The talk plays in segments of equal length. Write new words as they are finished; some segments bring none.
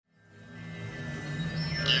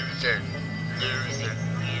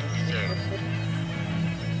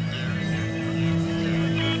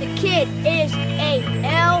The kid is a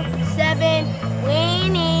L7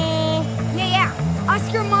 Swaney. Yeah.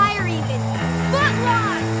 Oscar Mayer even.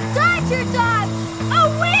 Footlong. Dodger dog. A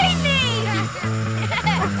weenie.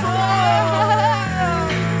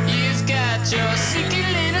 You've got your secret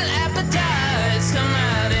little appetites. Come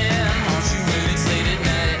out and won't you really late at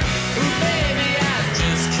night? Ooh, baby, I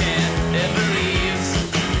just can't ever leave.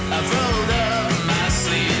 I've rolled up my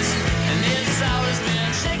sleeves, and it's always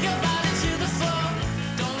been shake your body to the floor.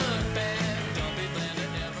 Don't look back, don't be blinded,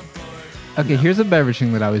 never bored. Okay, here's a beverage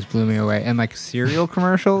thing that always blew me away. And like cereal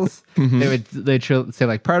commercials, they'd say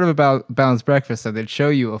like part of a balanced breakfast, so they'd show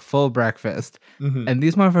you a full breakfast, and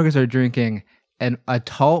these motherfuckers are drinking a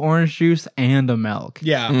tall orange juice and a milk.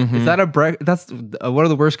 Yeah. Is that that's one of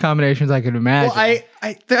the worst combinations I could imagine.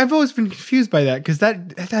 Well, I've always been confused by that because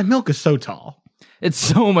that milk is so tall. It's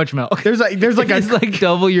so much milk. There's like it's like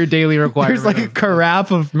double your daily requirement. there's like a carafe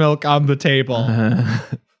of milk on the table,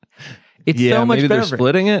 It's Yeah, so much maybe they're beverage.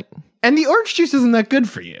 splitting it. and the orange juice isn't that good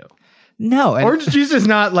for you. No, and- Orange juice is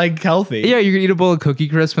not like healthy. Yeah, you can eat a bowl of Cookie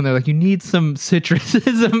Crisp, and they're like, you need some citrus,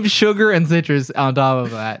 some sugar and citrus on top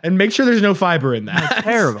of that. And make sure there's no fiber in that.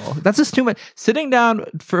 Terrible. That's just too much. Sitting down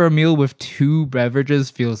for a meal with two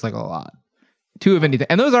beverages feels like a lot. Two of anything,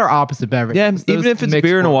 and those are opposite beverages. Yeah, Those even if it's mix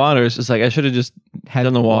beer and well. water, it's just like I should have just Had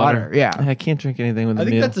done the water. water, yeah. I can't drink anything with I the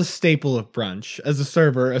think meal. that's a staple of brunch. As a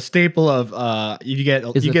server, a staple of you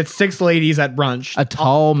Is it- get 6 ladies at brunch. A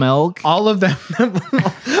tall milk. All of them.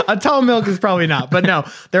 A tall milk is probably not, but no,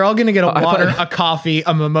 they're all gonna get a water, a coffee,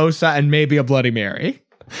 a mimosa, and maybe a Bloody Mary.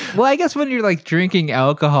 Well, I guess when you're like drinking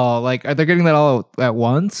alcohol, like are they getting that all at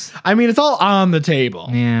once? I mean, it's all on the table.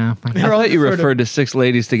 Yeah. I thought you referred to 6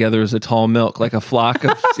 ladies together as a tall milk, like a flock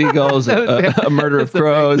of seagulls, a murder of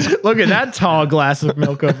crows. Look at that tall glass of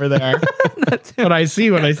milk over there. When I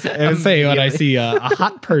see when I see a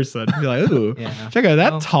hot person, be like, ooh, Yeah. check out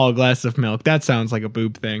that tall glass of milk. That sounds like a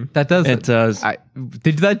boob thing. That does. It does.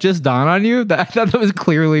 Did that just dawn on you? I thought that was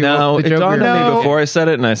clearly No, what the it joke dawned we were on me making. before I said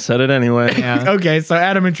it, and I said it anyway. Yeah. Okay, so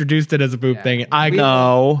Adam introduced it as a boob thing.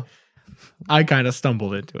 No. I kind of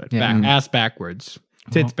stumbled into it. Yeah. Ass backwards,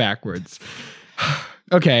 tits backwards.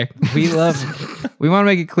 Okay. We want to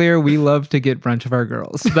make it clear we love to get brunch of our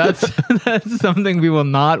girls. That's something we will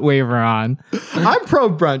not waver on. I'm pro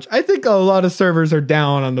brunch. I think a lot of servers are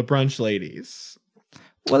down on the brunch ladies.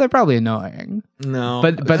 Well, they're probably annoying. No,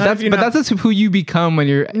 But that's just who you become when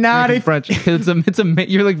you're Not drinking if- brunch.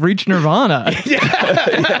 You're like reach nirvana.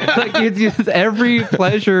 Like it's just every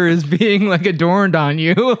pleasure is being like adorned on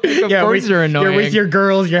you. Like, of course you're annoying. You're with your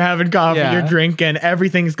girls. You're having coffee. Yeah. You're drinking.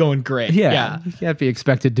 Everything's going great. yeah. You can't be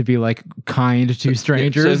expected to be like kind to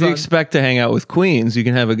strangers. So if you expect to hang out with queens, you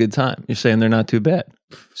can have a good time. You're saying they're not too bad.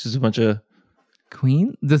 It's just a bunch of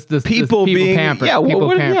Queen? This people being pampered. Yeah, people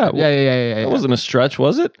what, pampered. yeah. Yeah. That wasn't a stretch,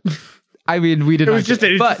 was it? I mean, we did. It was just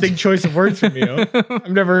an interesting choice of words from you.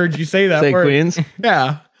 I've never heard you say that Say word. queens.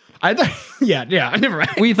 Yeah. I thought, I never.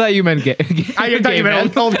 We thought you meant gay. I thought you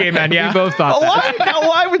meant old gay man. Yeah. We both thought that.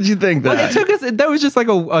 Why would you think that? It took us. That was just like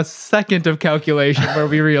a second of calculation where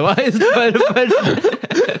we realized. But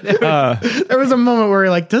There was a moment where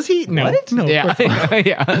you're like, does he? No. No. yeah, of course not.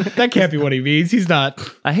 yeah. That can't be what he means. He's not.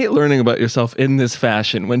 I hate learning about yourself in this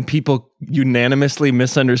fashion. When people unanimously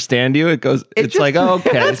misunderstand you, it's like, oh,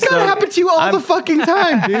 okay. That's gonna happen to you all the fucking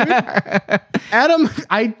time, dude. Adam,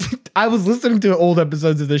 I was listening to old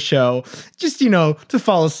episodes of this show, just to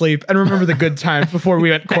fall asleep and remember the good times before we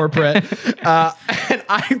went corporate.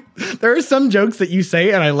 And there are some jokes that you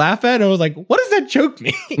say, and I laugh at. And I was like, what does that joke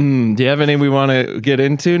mean? Do you have any we want to get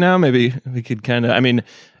into now? Maybe we could kind of,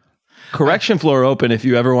 correction floor open if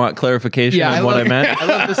you ever want clarification on what I meant. I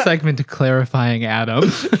love the segment to clarifying Adam.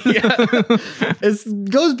 It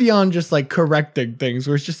goes beyond just like correcting things,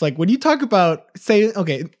 where it's just like when you talk about, say,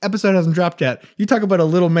 okay, episode hasn't dropped yet. You talk about a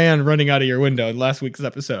little man running out of your window in last week's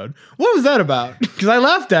episode. What was that about? Because I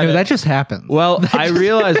laughed at it. That just happened. Well, I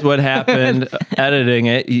realized what happened editing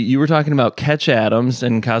it. You were talking about catch Adams,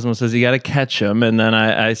 and Cosmo says you got to catch him, and then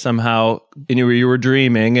I somehow, you were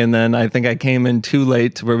dreaming, and then I think I came in too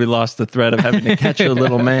late to where we lost the thread of having to catch a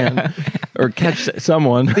little man or catch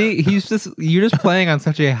someone. See, you're just playing on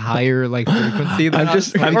such a higher like frequency.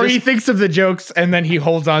 Or he thinks of the jokes and then he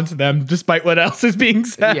holds on to them despite what else is being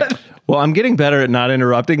said. Yeah. Well, I'm getting better at not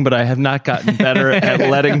interrupting, but I have not gotten better at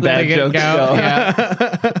letting bad jokes go.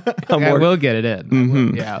 Yeah. I will get it in.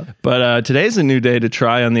 Mhm. Yeah. But today's a new day to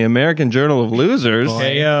try on the American Journal of Losers.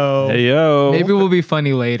 Hey yo. Hey, yo. Maybe we'll be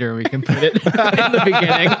funny later. We can put it in the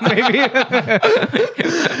beginning. Maybe.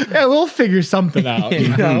 Yeah, we'll figure something out.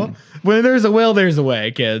 You know, when there's a will, there's a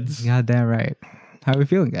way, kids. Goddamn right. How are we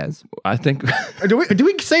feeling, guys? I think. Do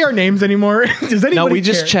we say our names anymore? Does anybody? No, we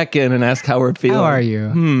just care? check in and ask how we're feeling. How are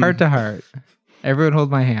you? Heart to heart. Everyone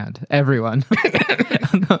hold my hand. Everyone.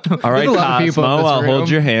 All right, There's a lot of people in Cosmo, this I'll hold room.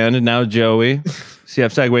 your hand. And now Joey. See,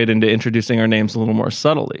 I've segued into introducing our names a little more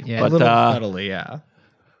subtly. Yeah. A But little subtly, yeah.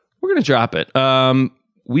 we're going to drop it.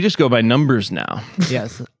 We just go by numbers now.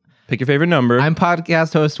 Yes. Pick your favorite number. I'm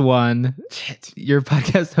podcast host 1. You're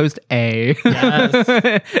podcast host A.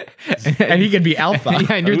 Yes. And he could be alpha.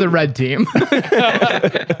 Yeah, and you're the red team.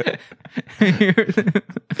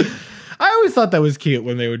 I always thought that was cute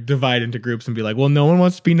when they would divide into groups and be like, well, no one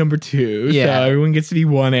wants to be number 2. Yeah. So everyone gets to be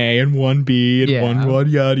 1A and 1B and Yeah. 1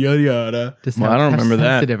 yada, yada, yada. Just Well, I don't remember that. How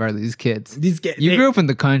sensitive are these kids? You they- grew up in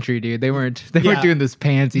the country, dude. They weren't Yeah. doing this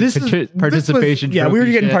pansy This is- participation this was- yeah, we were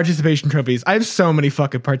trophy getting shit. participation trophies. I have so many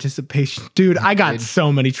fucking participation. Dude, I got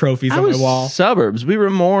so many trophies I on my was wall. suburbs. We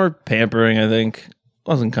were more pampering, I think.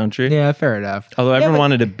 Wasn't country. Yeah, fair enough. Although everyone but-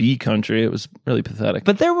 wanted to be country. It was really pathetic.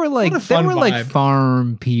 But there were like What a fun vibe.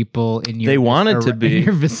 farm people in your They wanted to be. in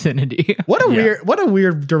your vicinity. What a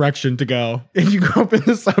weird direction to go. If you grow up in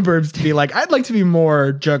the suburbs to be like, I'd like to be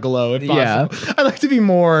more juggalo if Yeah. possible. I'd like to be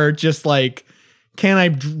more just like, can I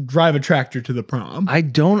drive a tractor to the prom? I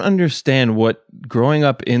don't understand what growing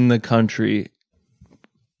up in the country,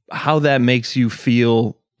 how that makes you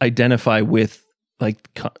feel identify with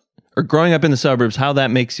or growing up in the suburbs, how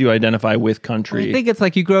that makes you identify with country. I think it's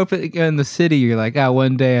like you grow up in the city. You're like,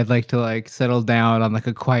 one day I'd like to like settle down on like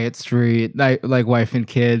a quiet street, like wife and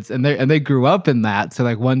kids, and they grew up in that. So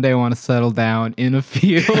like one day I want to settle down in a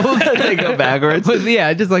field. They go backwards. But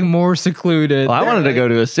yeah, just like more secluded. Well, I wanted to go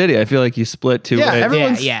to a city. I feel like you split two Yeah, ways.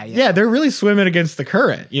 everyone's yeah. they're really swimming against the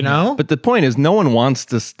current, you know? But the point is, no one wants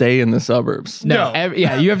to stay in the suburbs. no, no.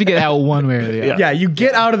 you have to get out one way or the other. Yeah, you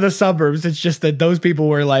get out of the suburbs. It's just that those people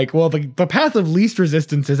were like, well, the path of least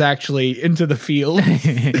resistance is actually into the field,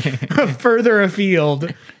 further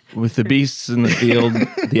afield. With the beasts in the field,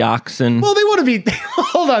 the oxen. Well, they want to be,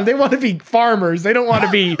 hold on, they want to be farmers. They don't want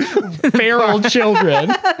to be feral children.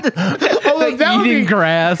 Although that would Eating be,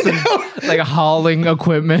 grass and like hauling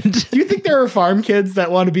equipment. do you think there are farm kids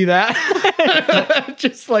that want to be that?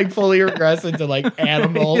 Just like fully regress into like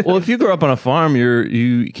animal. Well, if you grow up on a farm,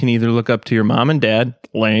 you can either look up to your mom and dad,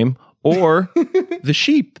 lame, or the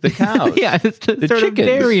sheep, the cows. Yeah, it's just The sort of chickens.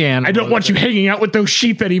 dairy animal. I don't want you hanging out with those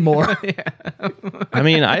sheep anymore. I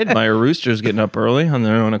mean, I admire roosters getting up early on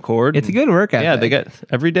their own accord. It's a good workout. Yeah, they get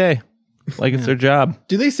every day. Like it's their job.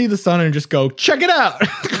 Do they see the sun and just go, check it out?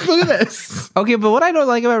 Look at this. Okay, but what I don't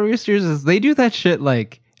like about roosters is they do that shit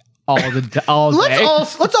like all day. Let's all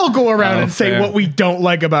go around Oh, and say fair. what we don't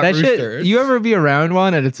like about That roosters. shit. You ever be around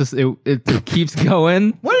one and it's just it keeps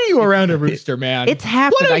going? When are you around a rooster, man? It's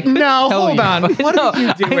happened. What are- I couldn't no, tell hold you. on. What No, are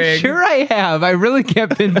you doing? I'm sure I have. I really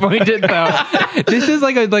can't pinpoint it though. This is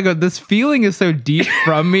like this feeling is so deep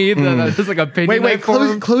from me that it's just like opinion. Wait,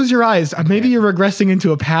 close your eyes. Maybe you're regressing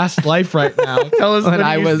into a past life right now. Tell us When what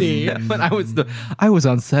I you was see. I was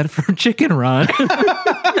on set for Chicken Run.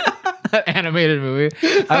 That animated movie.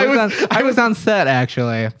 I was on set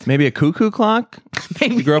actually. Maybe a cuckoo clock?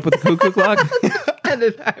 You grew up with a cuckoo clock? And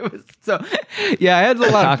then I was I had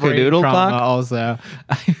a lot of brain Cockadoodle trauma clock? also.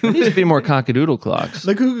 There needs to be more cockadoodle clocks.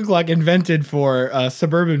 The cuckoo clock invented for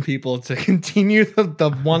suburban people to continue the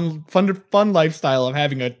one fun lifestyle of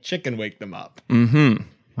having a chicken wake them up. Mm-hmm.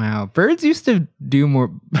 Wow, birds used to do more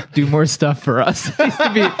stuff for us. They used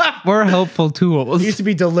to be more helpful tools. They used to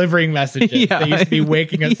be delivering messages. Yeah. They used to be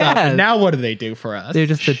waking us up. Yes. And now what do they do for us? They're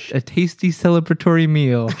just a tasty celebratory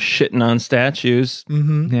meal. Shitting on statues.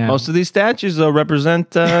 Yeah. Most of these statues, though,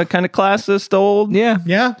 represent kind of classist, old. Yeah.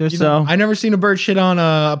 Yeah, There's I never seen a bird shit on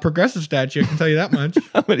a progressive statue. I can tell you that much.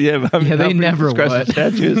 Yeah, I mean, Yeah, they how many never progressive would.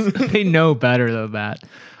 statues. They know better than that.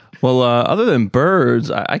 Well, other than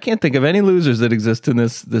birds, I can't think of any losers that exist in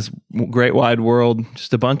this great wide world.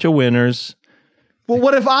 Just a bunch of winners. Well,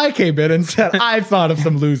 what if I came in and said I've thought of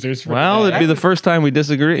some losers for Well, today? it'd be the first time we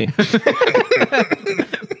disagree.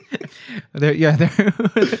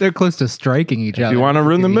 They're close to striking each other. If you want to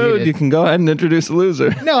ruin the It's gonna be mood, heated. you can go ahead and introduce a loser.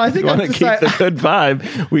 No, I think If you want I've to keep the good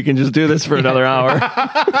vibe, we can just do this for another hour.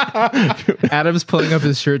 Adam's pulling up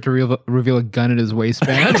his shirt to reveal a gun in his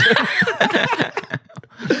waistband.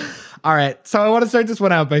 All right, so I want to start this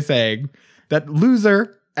one out by saying that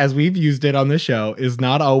loser, as we've used it on this show, is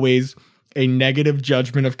not always a negative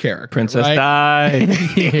judgment of character. Princess right? die.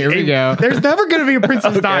 Here we go. There's never going to be a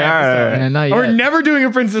Princess Die episode. Yeah, not Or yet. never doing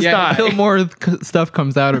a Princess Yeah, Die. until more stuff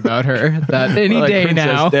comes out about her. That any Like day Princess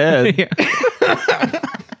now. Dead. Yeah.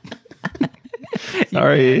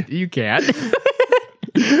 Sorry. You can't.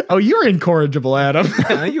 Oh, you're incorrigible, Adam.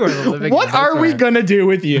 You are the living What are we nightmare. going to do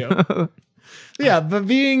with you? Yeah, but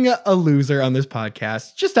being a loser on this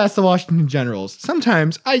podcast, just ask the Washington Generals.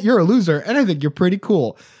 Sometimes you're a loser, and I think you're pretty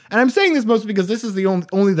cool. And I'm saying this mostly because this is the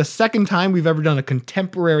only the second time we've ever done a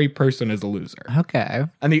contemporary person as a loser. Okay.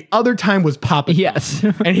 And the other time was Papa. Yes.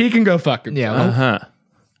 And he can go fuck himself. Yeah. Well, Huh.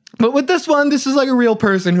 But with this one, this is like a real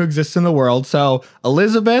person who exists in the world. So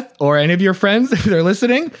Elizabeth or any of your friends, if they're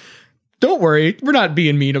listening, don't worry. We're not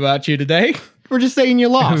being mean about you today. We're just saying you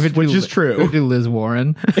lost, which is we true. do Liz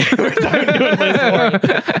Warren. I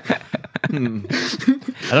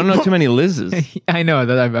don't know too many Liz's. I know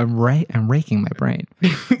that I'm raking my brain.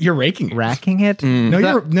 You're raking it. Racking it? No,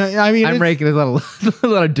 I mean, I'm raking. There's a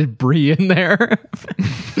lot of debris in there.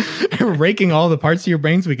 you're raking all the parts of your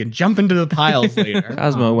brain so we can jump into the piles later.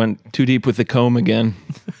 Cosmo went too deep with the comb again.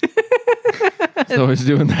 He's always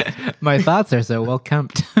doing that. My thoughts are so well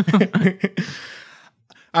kempt.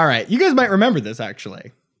 All right. You guys might remember this,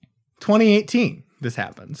 actually. 2018, this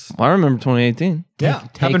happens. Well, I remember 2018. Yeah.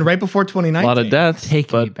 Happened right before 2019. A lot of deaths. Take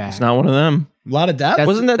me but back. It's not one of them. A lot of death?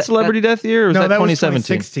 Wasn't that celebrity death year? Or was No, that that was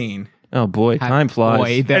 2017? 2016. Oh boy, time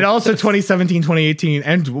flies. Boy, And also 2017, 2018,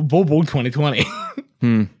 and 2020.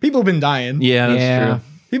 People have been dying. Yeah, that's Yeah. true.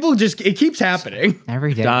 People just, it keeps happening.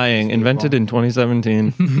 every day. Dying, invented in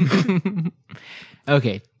 2017.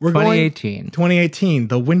 Okay, We're going- 2018. 2018,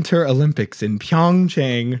 the Winter Olympics in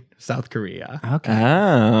Pyeongchang, South Korea. Okay.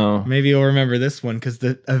 Oh. Maybe you'll remember this one because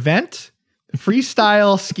the event,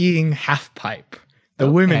 freestyle skiing half pipe,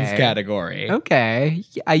 the women's category. Okay.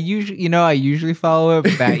 I usually follow it,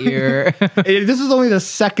 but that year. This is only the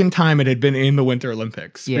second time it had been in the Winter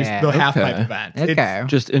Olympics. Yeah, The half okay. pipe event. Okay.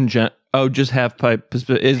 Just just half pipe is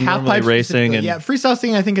Half normally pipe racing specifically. and Yeah, freestyle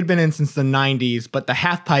skiing I think had been in since the 90s, but the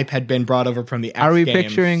half pipe had been brought over from the X Are we Games.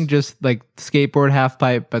 picturing just like skateboard half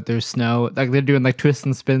pipe, but there's snow? Like they're doing like twists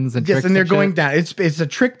and spins and Yes, tricks and they're shit? going down. It's a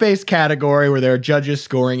trick-based category where there are judges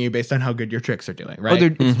scoring you based on how good your tricks are doing, Oh, right?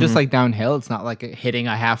 it's just like downhill. It's not like hitting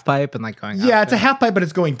a half pipe and like going. Yeah, up it's a half pipe, but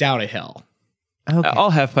it's going down a hill. Okay. all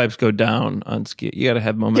half pipes go down on ski. You got to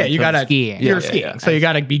have momentum. Yeah, you gotta Skiing. You're Yeah, skiing, so you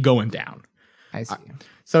gotta be going down. I see.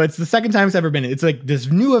 So it's the second time it's ever been. It's like this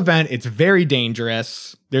new event. It's very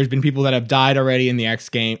dangerous. There's been people that have died already in the X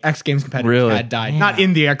Games. X Games competitors Really? had died, not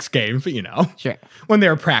in the X Games, but Sure. when they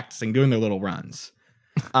were practicing, doing their little runs.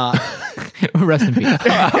 Rest in peace.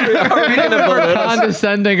 We're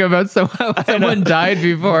condescending about someone died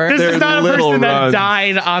before. This They're is not a little person runs. that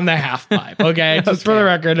died on the half pipe. Okay, just for the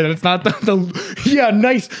record, and it's not the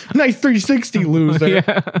nice 360 loser.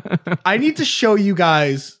 I need to show you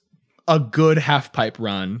guys a good half pipe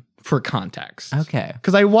run for context. Okay.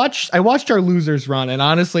 Because I watched our losers run, and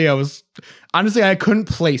honestly, I couldn't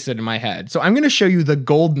place it in my head. So I'm going to show you the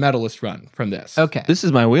gold medalist run from this. Okay. This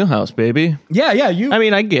is my wheelhouse, baby. Yeah. I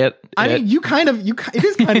mean, I get. I it. mean, it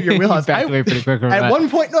is kind of your wheelhouse. Backed away pretty quick from At that. one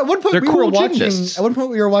point, They're we were cool watching. gymnasts. At one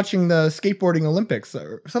point, we were watching the skateboarding Olympics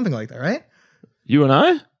or something like that, right? You and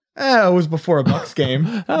I? It was before a Bucks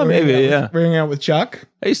game. Oh, maybe, yeah. We're hanging out with Chuck.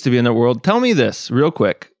 I used to be in that world. Tell me this real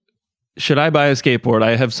quick. Should I buy a skateboard?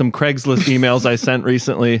 I have some Craigslist emails I sent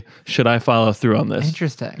recently. Should I follow through on this?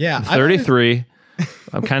 Interesting. Yeah, I'm 33.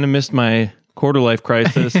 I've kind of missed my quarter life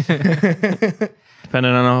crisis.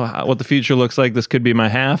 Depending on what the future looks like, this could be my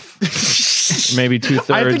half, maybe 2/3.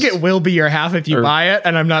 I think it will be your half if you Or- buy it,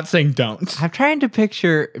 and I'm not saying don't. I'm trying to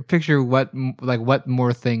picture what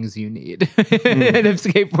more things you need, and if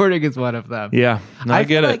skateboarding is one of them. Yeah, no, I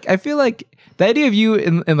get feel it. Like, I feel like the idea of you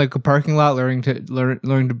in like a parking lot learning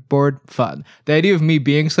to board, fun. The idea of me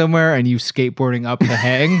being somewhere and you skateboarding up the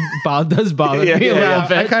hang does bother me a little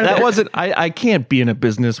bit. That wasn't. I can't be in a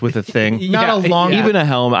business with a thing. Not a long- even a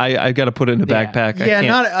helm. I got to put it in a Yeah. backpack. I Yeah, can't.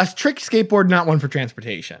 not a trick skateboard, not one for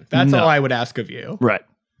transportation. That's No. all I would ask of you. right.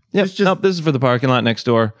 Yep. Nope, this is for the parking lot next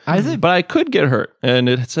door. But I could get hurt, and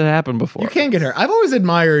it's happened before. You can get her. I've always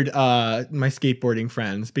admired my skateboarding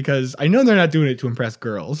friends because I know they're not doing it to impress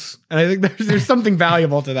girls, and I think there's something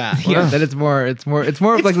valuable to that. Yeah, that it's more of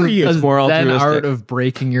like for you. a It's more zen altruistic. art of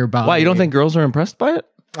breaking your body. Why, you don't think girls are impressed by it?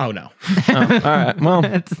 Oh no, Oh, all right. Well,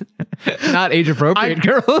 it's not age appropriate,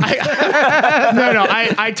 girls? no.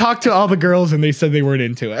 I talked to all the girls and they said they weren't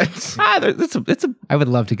into it. it's a I would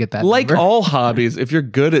love to get that. like number. all hobbies. If you're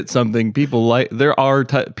good at something, people like. There are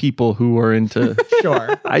people who are into.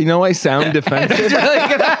 Sure. I know I sound defensive,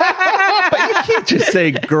 can't just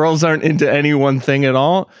say girls aren't into any one thing at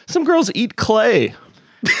all. Some girls eat clay.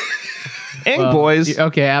 And boys.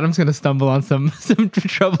 Okay, Adam's gonna stumble on some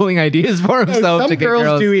troubling ideas for himself. Some to get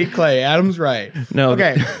girls do eat clay. Adam's right. No.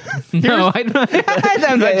 Okay. No, I'm not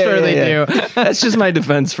sure they do. That's just my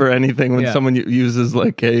defense for anything when someone uses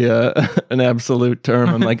like an absolute term.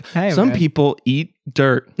 I'm like, Hey, some man. people eat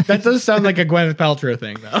dirt. That does sound like a Gwyneth Paltrow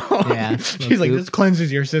thing, though. Yeah. She's like, this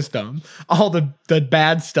cleanses your system. All the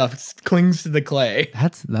bad stuff clings to the clay.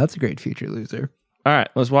 That's a great future loser. All right,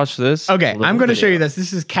 let's watch this. Okay, little I'm going to show video. you this.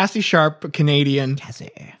 This is Cassie Sharp, Canadian.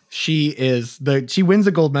 She wins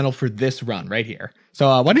a gold medal for this run right here.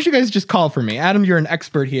 So why don't you guys just call for me? Adam, you're an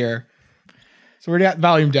expert here. So we're at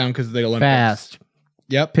volume down because of the Olympics. Fast,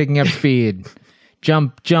 Yep. picking up speed,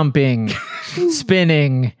 jumping,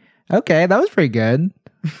 spinning. Okay, that was pretty good.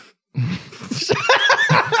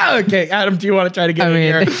 Okay, Adam, do you want to try to get in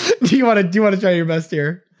here? Do you want to try your best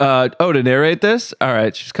here? To narrate this? All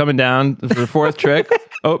right, she's coming down for the fourth trick.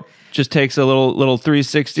 Oh, just takes a little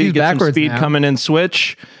 360, She's get some backwards speed now. coming in,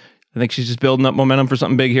 switch. I think she's just building up momentum for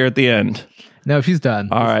something big here at the end. No, she's done.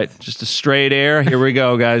 All right, just a straight air. Here we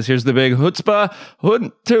go, guys. Here's the big chutzpah.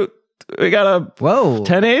 We got a Whoa.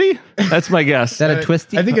 1080? That's my guess. Is that a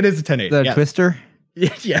twisty? I think it is a 10-8. the yes. twister.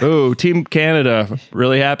 Yeah. Ooh, Team Canada.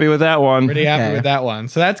 Really happy with that one. Pretty happy Okay. with that one.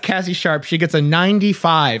 So that's Cassie Sharp. She gets a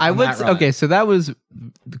 95. I on would that run. okay, so that was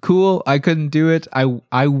cool. I couldn't do it.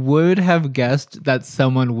 I would have guessed that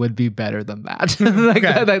someone would be better than that.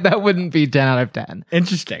 That wouldn't be 10 out of 10.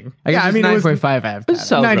 Interesting. I guess it was 9.5 out of 10.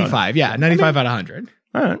 solid run. 95. Yeah, 95 out of 100.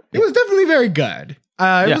 All right. It was definitely very good.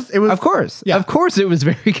 It was Of course. Yeah. Of course it was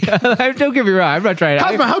very good. Don't get me wrong. I'm not trying to.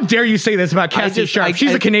 Cosmo, how dare you say this about Cassie Sharp?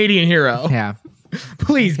 She's a Canadian hero. Yeah.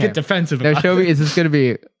 Please get defensive Now about show it. me, is this going to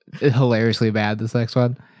be hilariously bad, this next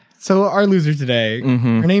one? So our loser today,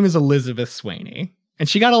 her name is Elizabeth Swaney. And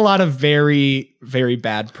she got a lot of very, very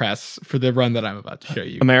bad press for the run that I'm about to show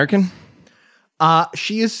you. American?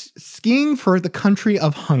 She is skiing for the country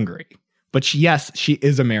of Hungary. But yes, she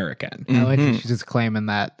is American. I like that she's just claiming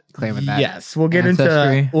that. Yes, we'll get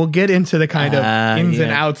ancestry. into the kind of ins and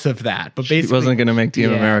yeah. outs of that. But She basically, wasn't going to make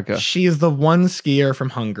Team Yeah. America. she is the one skier from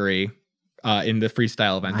Hungary in the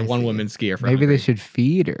freestyle event, the one woman skier from Maybe Hungary. they should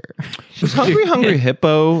feed her. Was Hungry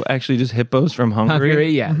Hippo actually just hippos from Hungary?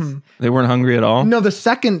 Hungary, yes. They weren't hungry at all? No, the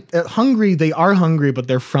second Hungary, they are hungry, but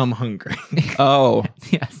they're from Hungary. Oh,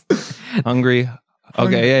 Yes. hungry.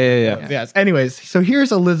 Okay, yeah. Yes. Anyways, so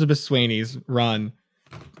here's Elizabeth Swaney's run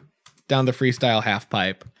down the freestyle half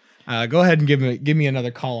pipe. Go ahead and give me another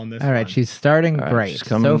call on this. All right, one. she's starting All right, great. she's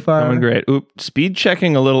coming, so far, coming great. Oop, speed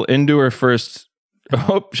checking a little into her first.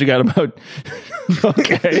 Oh, she got about.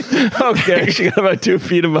 Okay. She got about 2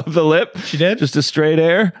 feet above the lip. She did? Just a straight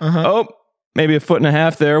air. Oh, maybe 1.5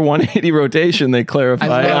 feet there. 180 rotation, they clarify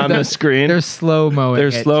love on that the screen. They're slow-mowing They're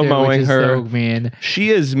it, too, slow-mowing which is her. so mean. She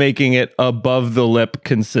is making it above the lip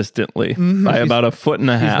consistently by about 1.5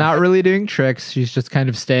 feet. She's not really doing tricks. She's just kind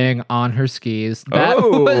of staying on her skis. That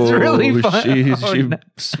Oh, was really fun. She no.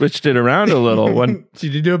 switched it around a little. She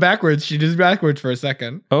did do it backwards. She did it backwards for a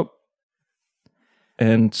second.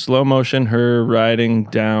 And slow motion, her riding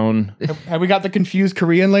down. Have we got the confused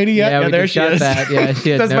Korean lady yet? Yeah, we there just she got is. that. Yeah, she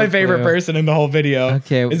had That's no my favorite clue. person in the whole video.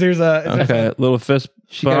 Okay. Okay, little fist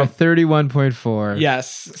She got a bump. 31.4.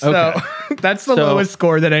 Yes. So Okay. that's the So- lowest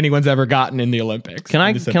score that anyone's ever gotten in the Olympics. Can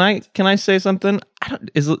I say something?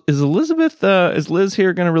 Is Elizabeth is Liz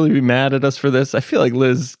here going to really be mad at us for this? I feel like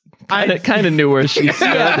Liz kind of knew where she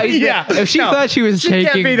stood. Yeah. If she No, thought she was can't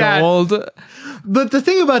taking be that. gold, But the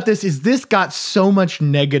thing about this is this got so much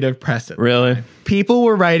negative press. Really? People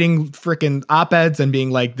were writing freaking op-eds and being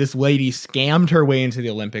like, this lady scammed her way into the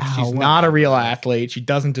Olympics. She's not a real athlete. She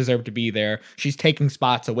doesn't deserve to be there. She's taking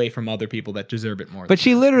spots away from other people that deserve it more. but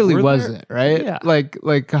she literally Were there- wasn't, right? Yeah.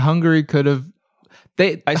 Like Hungary could have.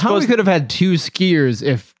 Hungary suppose- could have had 2 skiers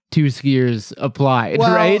if 2 skiers applied,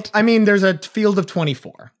 well, right? I mean, there's a field of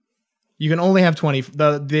 24. You can only have 20.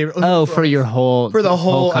 For your whole for the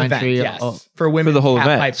whole country. event. Yes, Oh, for women For the whole half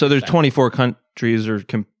event. pipe So there's freestyle. 24 countries or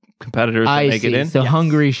competitors that I make see. it in. So Yes.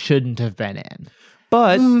 Hungary shouldn't have been in.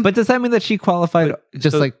 But does that mean that she qualified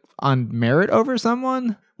just so- like on merit over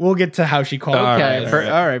someone? We'll get to how she qualified. Okay,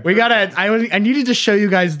 all right. We gotta. I needed to show you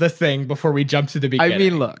guys the thing before we jump to the beginning. I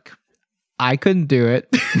mean, look, I couldn't do it.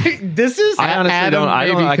 this is. I honestly Adam don't. I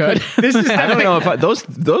don't. maybe I could. This is. I don't know if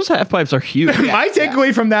those half pipes are huge. My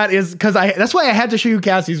takeaway from that is because that's why I had to show you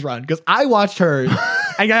Cassie's run, because I watched her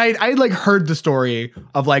and I like heard the story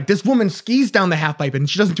of like this woman skis down the half pipe and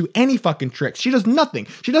she doesn't do any fucking tricks. She does nothing.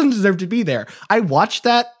 She doesn't deserve to be there. I watched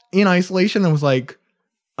that in isolation and was like,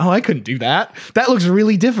 oh, I couldn't do that. That looks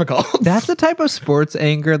really difficult. That's the type of sports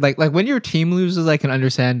anger, like when your team loses, I can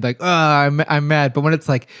understand, like, oh, I'm mad. But when it's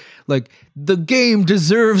like the game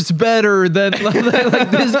deserves better than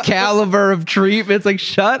like this caliber of treatment, it's like,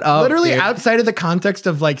 shut up. Literally dude. outside of the context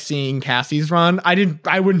of like seeing Cassie's run,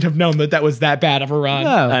 I wouldn't have known that was that bad of a run. No.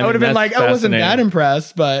 I would have been that's like, I wasn't that fascinating.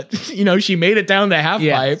 impressed, but she made it down the half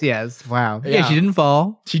pipe. Yes. Wow. Yeah. Yeah, she didn't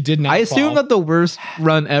fall. She did not. I assume fall. that the worst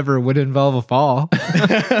run ever would involve a fall,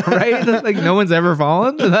 right? Like no one's ever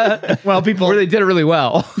fallen. Well, people. Or they did it really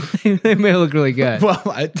well. They may look really good. Well,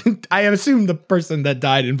 I assume the person that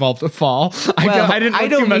died involved a fall. I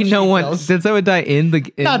don't mean no one. details. Did someone die in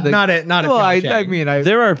the? Not at Well, I mean,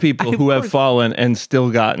 There are people who have fallen and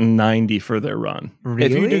still gotten 90 for their run.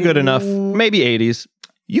 If you Really? do good enough, maybe 80s,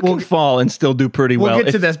 you can fall and still do pretty We'll well.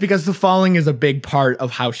 get to this because the falling is a big part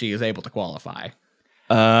of how she is able to qualify.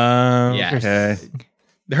 Yes. Okay.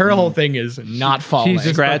 Her whole thing is not falling. She's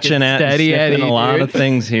just Scratching at and steady sniffing Eddie, a lot dude. of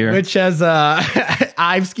things here. which has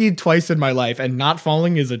I've skied twice in my life, and not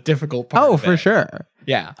falling is a difficult part. Oh, of for it. sure.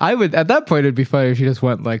 Yeah. I would at that point. It'd be funny if she just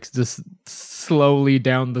went like just slowly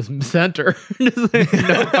down the center, just like,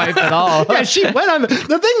 no pipe at all. Yeah, she went on.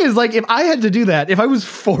 The thing is, like, if I had to do that, if I was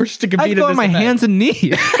forced to compete I'd in go this on my event, hands and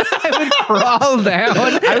knees. I would crawl down.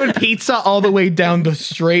 I would pizza all the way down the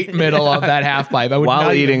straight middle of that half pipe. I would While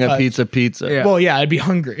not eating even a touch. pizza. Yeah. Well, yeah, I'd be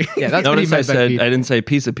hungry. Yeah, that's what he Notice I meant by said pizza. I didn't say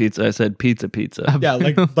pizza. I said pizza. Yeah,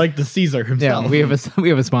 like the Caesar himself. Yeah, we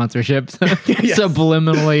have a sponsorship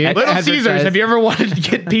subliminally. Little Caesars. advertised. Have you ever wanted to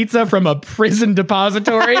get pizza from a prison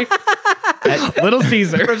depository? At Little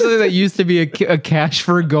Caesar. Or something that used to be a cash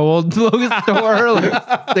for gold store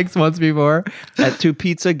like 6 months before. At 2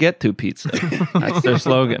 pizza, get 2 pizza. That's their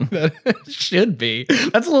slogan. Should be.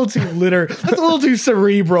 That's a little too That's a little too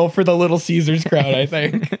cerebral for the Little Caesars crowd, I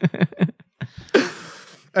think.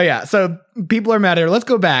 Oh yeah. So people are mad at her. Let's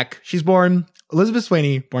go back. She's born Elizabeth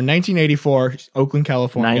Swaney, born 1984, Oakland,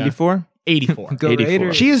 California. 94? 84. Go 84.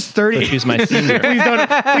 Raiders. She is 30. She's my senior.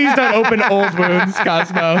 please don't open old wounds,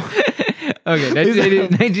 Cosmo. Okay,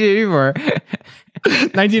 1984.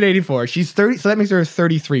 1984. She's 30. So that makes her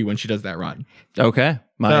 33 when she does that run. Okay.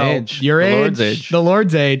 My So age. Your the age. Lord's age. The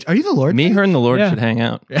Lord's age. Are you the Lord? Me, her, and the Lord Yeah. should hang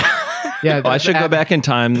out. Yeah, I should go back in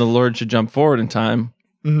time. The Lord should jump forward in time.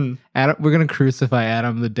 Adam, we're gonna crucify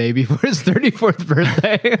Adam the day before his 34th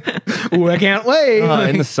birthday. Ooh, I can't wait.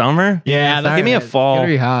 In the summer? Yeah, that's Give me a It's fall. gonna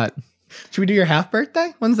be hot. Should we do your half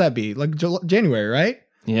birthday? When's that be? Like January, right?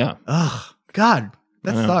 Yeah. Ugh, God,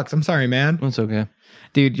 that sucks. I'm sorry, man. That's okay.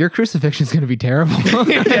 Dude, your crucifixion is gonna be terrible.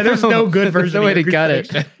 Yeah, there's no good version. no way of your to cut it.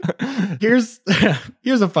 crucifixion.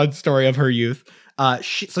 Here's a fun story of her youth.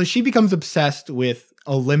 So she becomes obsessed with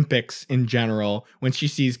Olympics in general when she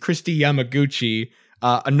sees Christy Yamaguchi,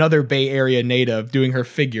 another Bay Area native, doing her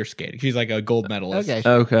figure skating. She's like a gold medalist. Okay.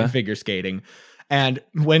 Okay. in figure skating. And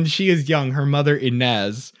when she is young, her mother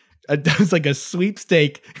Inez does like a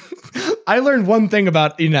sweepstake. I learned one thing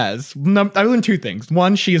about Inez. I learned 2 things.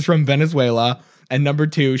 One, she is from Venezuela. And number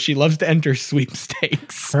 2, she loves to enter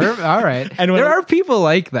sweepstakes. All right. And when- there are people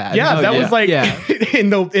like that. Yeah, No, that was like yeah. in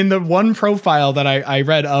the one profile that I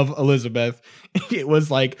read of Elizabeth, it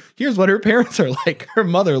was like, here's what her parents are like. Her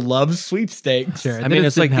mother loves sweepstakes. Sure. I mean,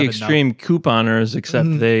 it's like the extreme couponers,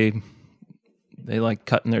 except they like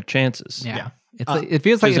cutting their chances. Yeah. It's like, it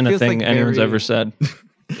feels like Isn't it a feels thing like anyone's very, ever said.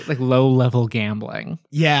 like low level gambling.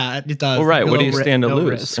 Yeah, it does. Well, right. What do you ri- stand to no lose?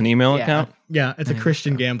 risk. An email Yeah. account? Yeah, it's a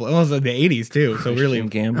Christian gambling. Well, it was like the 80s too, so really. Christian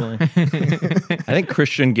gambling. I think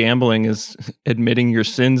Christian gambling is admitting your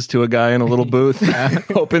sins to a guy in a little booth,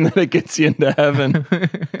 hoping that it gets you into heaven.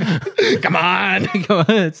 Come on. Go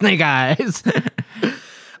on, Snake Eyes.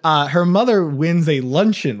 Her mother wins a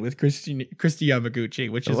luncheon with Christy Yamaguchi,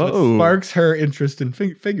 which is what Whoa. sparks her interest in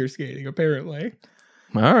figure skating, apparently.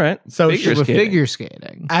 All right. So Figure With skating. figure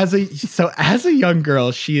skating. As a young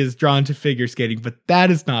girl, she is drawn to figure skating, but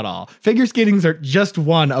that is not all. Figure skatings are just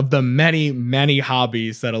one of the many, many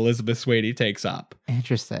hobbies that Elizabeth Swaney takes up.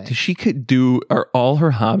 Interesting. She could do, are all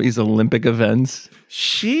her hobbies Olympic events?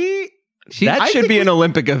 I That should think be an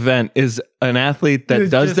Olympic event, is an athlete that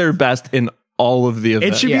It's does just- their best in all of the It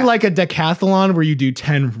events. should be Yeah. like a decathlon where you do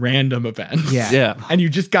 10 random events. Yeah. Yeah. And you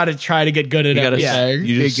just got to try to get good at You gotta, everything.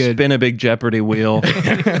 you just Be good. spin a big Jeopardy wheel.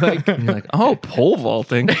 And you're like, oh, pole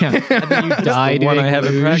vaulting. And then you die The one doing I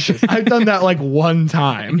haven't luge. practiced. I've done that like one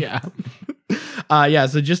time. Yeah.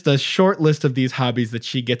 So just a short list of these hobbies that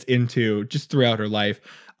she gets into just throughout her life.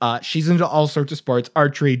 She's into all sorts of sports: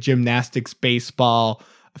 archery, gymnastics, baseball,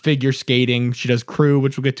 figure skating. She does crew,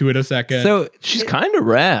 which we'll get to in a second. So She's kind of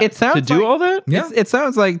rad. It sounds to do like- all that. Yeah. it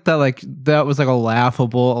sounds like that was like a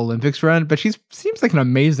laughable Olympics run, but she seems like an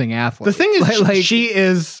amazing athlete. The thing is, Like, she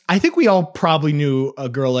is. I think we all probably knew a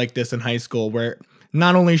girl like this in high school, where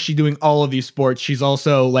not only is she doing all of these sports, she's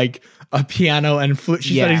also like a piano and flute.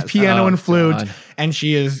 She Yes. studies piano Oh, and flute, God. and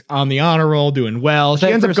she is on the honor roll doing well. She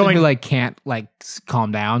that ends up person going. who like can't like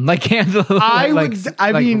calm down, like can't. I like, would.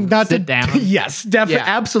 I like, mean, not sit to. down. Yes, definitely,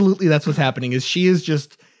 Yeah. absolutely. That's what's happening. Is she is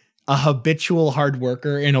just a habitual hard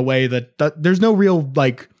worker in a way that there's no real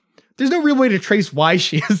like. There's no real way to trace why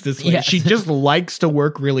she is this way. Yes. She just likes to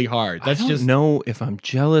work really hard. That's I don't just know if I'm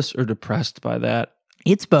jealous or depressed by that.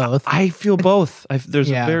 It's both. I feel both. There's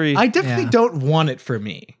Yeah. a very. I definitely Yeah. don't want it for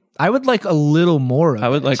me. I would like a little more of I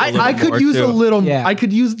would it. like. a little I could more, use too. a little. Yeah. I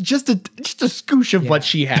could use just a scoosh of what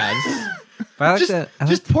she has. But I like just that. I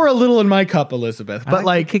just pour a little in my cup, Elizabeth. I But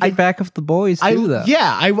like, to kick it back with the boys too, though.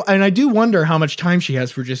 I do wonder how much time she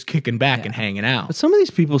has for just kicking back and hanging out. But some of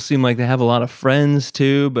these people seem like they have a lot of friends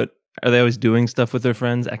too. But are they always doing stuff with their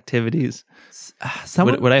friends? Activities?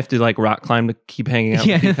 Someone, Would I have to like rock climb to keep hanging out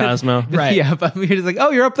with you, Cosmo? Right. Yeah, but we're just like, oh,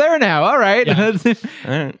 you're up there now. All right. All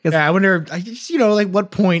right. Yeah, I wonder. I just, like what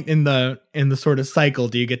point in the sort of cycle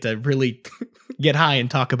do you get to really get high and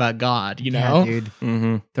talk about God? You know, Yeah, dude.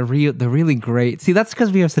 Mm-hmm. The really great. See, that's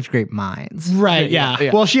because we have such great minds. right? Yeah.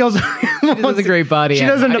 Yeah. Well, she also She has a great body. She and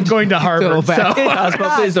does end up mind. going to Harvard. So. Total bad.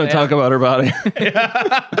 Cosmo, please don't talk about her body.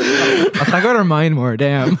 I'll talk about her mind more.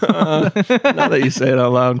 Damn. Now that you say it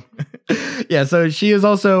out loud. Yeah, so she is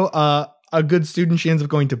also a good student. She ends up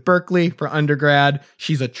going to Berkeley for undergrad.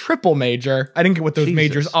 She's a triple major. I didn't get what those Jesus.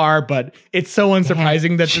 majors are, but it's so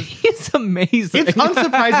unsurprising that It's amazing. it's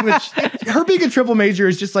unsurprising that her being a triple major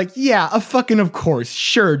is just like, yeah, a fucking of course,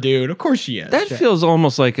 sure, dude, of course she is. That feels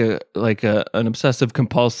almost like an obsessive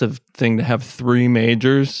compulsive thing to have three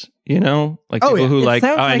majors. You know, like people yeah. who It like,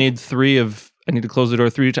 sounds I like- need I need to close the door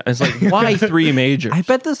 3 times. It's like, why 3 majors? I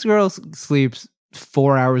bet this girl sleeps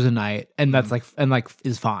 4 hours a night, and that's like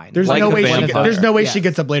is fine. there's like no a way vampire. there's no way Yeah. she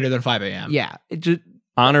gets up later than 5 a.m. Yeah, it just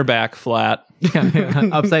On her back, flat.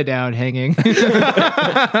 upside down, hanging.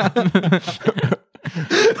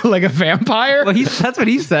 Like a vampire. Well, that's what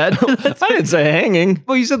he said. I didn't say hanging.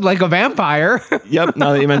 Well, you said like a vampire. Yep.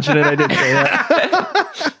 Now that you mention it, I did say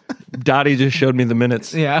that. Dottie just showed me the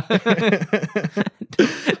minutes. Yeah.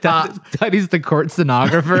 Daddy's the court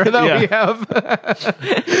stenographer that Yeah. we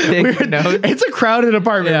have. Taking notes. It's a crowded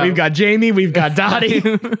apartment. Yeah. We've got Jamie, we've got Dottie.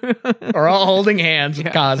 We're all holding hands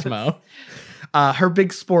with Cosmo. Her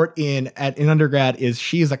big sport in undergrad is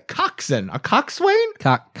she is a coxswain. A coxswain?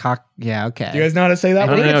 Cock. Yeah, okay. Do you guys know how to say that I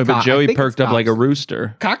don't word? think know, it's but cock. I Joey think perked it's up like a cocks.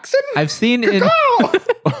 rooster. Coxon? I've seen in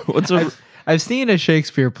Oh! What's a I've seen a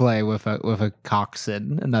Shakespeare play with a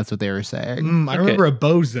coxswain, and that's what they were saying. I remember a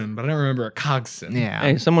bosun, but I don't remember a coxswain. Yeah.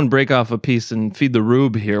 Hey, someone break off a piece and feed the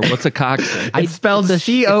rube here. What's a coxswain? It's spelled It's a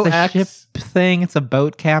C-O-X. ship thing. It's a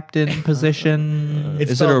boat captain position. It's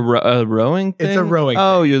Is it a rowing thing? It's a rowing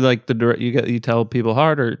Oh, you're like you tell people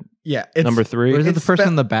hard or Yeah. It's, number 3? Or is it the it's person spe-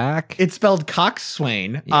 in the back? It's spelled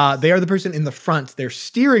coxswain. They are the person in the front. They're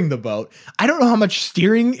steering the boat. I don't know how much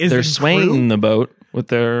steering is They're in swaying crew. the boat with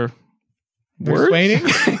their They're words? swaining.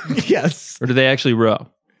 Yes. Or do they actually row?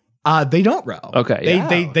 They don't row. Okay, They yeah.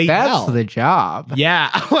 they That's yell. the job. Yeah.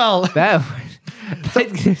 Well, That.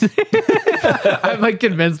 I'm like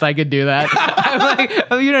convinced I could do that. I'm like,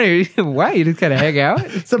 oh, you don't even, why? You just kind of hang out?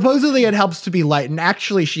 supposedly it helps to be light, and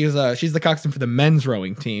actually she's the coxswain for the men's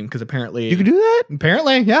rowing team because apparently You can do that?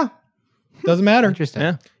 apparently, yeah, doesn't matter. Interesting.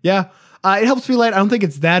 Yeah. Yeah. It helps to be light. I don't think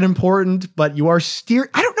it's that important, but you are steering.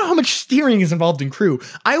 I don't know how much steering is involved in crew.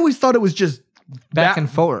 I always thought it was just Back that- and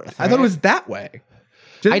forth. I thought it was that way.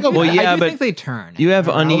 Did I it go do, Well, back? yeah, I do but think they turn. You have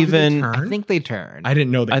How did they uneven. turn? I think they turn. I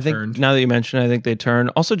didn't know they I think turned. now that you mention it, I think they turn.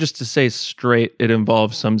 Also, just to say straight, it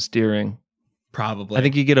involves some steering. Probably. I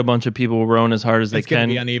think you get a bunch of people rowing as hard as they it's going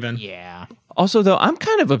to can. be uneven. Yeah. Also, though, I'm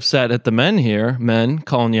kind of upset at the men here. Men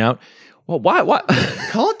calling you out. Well, why?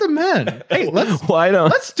 Call it the men. Hey, let's Why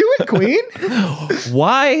don't? let's do it, Queen.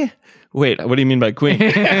 Why? Wait, what do you mean by queen?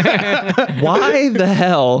 Why the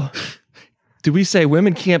hell do we say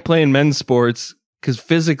women can't play in men's sports because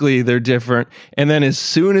physically they're different, and then as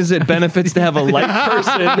soon as it benefits to have a light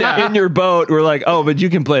person in your boat, we're like, oh, but you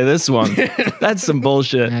can play this one. That's some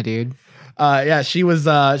bullshit. Yeah, dude. Yeah, she was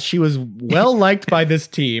well liked by this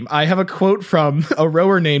team. I have a quote from a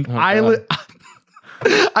rower named I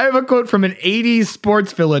have a quote from an 80s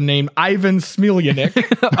sports villain named Ivan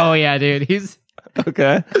Smilyanik. Oh, yeah, dude. He's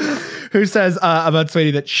Okay. who says about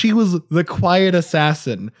Swaney that she was the quiet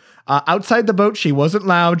assassin. Outside the boat, she wasn't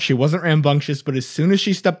loud, she wasn't rambunctious, but as soon as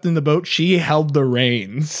she stepped in the boat, she held the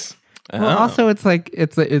reins. Well, also it's like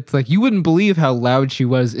you wouldn't believe how loud she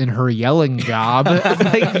was in her yelling job. It's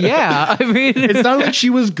like, yeah, I mean, It's not like she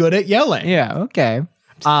was good at yelling. yeah, okay.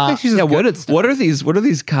 She's just good at stuff. What are these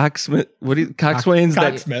cockswains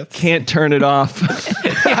that Cocksmiths. can't turn it off? It's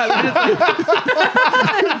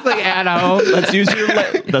like at home. Let's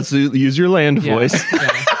use your land voice.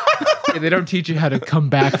 Yeah, they don't teach you how to come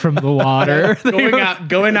back from the water.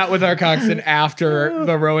 Going out with our coxswain after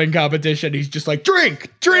the rowing competition, he's just like,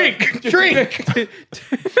 drink.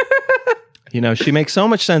 She makes so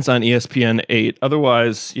much sense on ESPN 8.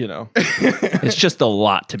 Otherwise, it's just a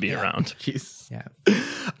lot to be around. Yeah.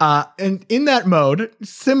 And in that mode,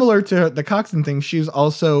 similar to the coxswain thing, she's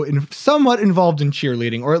also somewhat involved in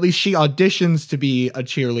cheerleading, or at least she auditions to be a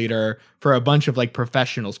cheerleader for a bunch of like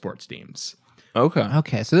professional sports teams.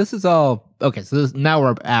 Okay. So this is all okay. So now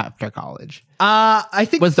we're after college. I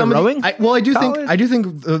think Was the rowing? I do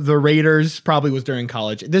think the Raiders probably was during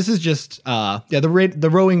college. This is just the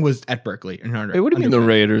rowing was at Berkeley. Hey, what do you mean the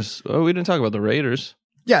Raiders? Oh, we didn't talk about the Raiders.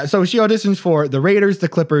 Yeah, so she auditions for the Raiders, the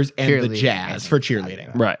Clippers, and the Cheerleading. Jazz for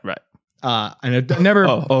cheerleading. Right. And it never.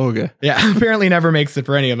 Oh, okay. Yeah, apparently never makes it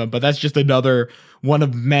for any of them. But that's just another one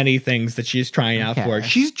of many things that she's trying out for.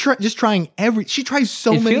 She's just trying She tries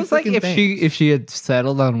so many. It feels like if she had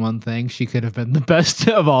settled on one thing, she could have been the best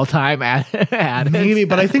of all time at it. Maybe,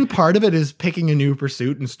 but I think part of it is picking a new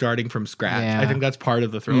pursuit and starting from scratch. Yeah. I think that's part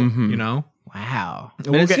of the thrill. Wow.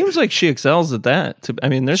 And it seems like she excels at that.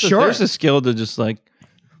 There's a skill to just like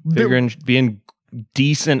figuring being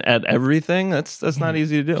decent at everything. That's not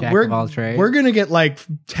easy to do. Jack of all trades. We're gonna get like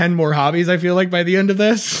 10 more hobbies, I feel like, by the end of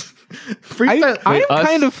this. I'm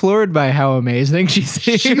kind of floored by how amazing she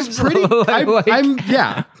seems. She's pretty.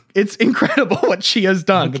 It's incredible what she has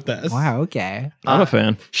done with this. Wow. Okay. I'm a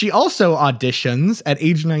fan. She also auditions at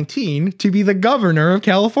age 19 to be the governor of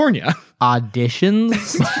California.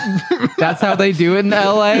 Auditions? That's how they do it in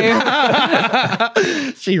LA?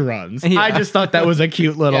 She runs. Yeah. I just thought that was a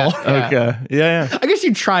cute little. Yeah. Okay. Yeah. I guess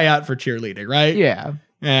you try out for cheerleading, right? Yeah.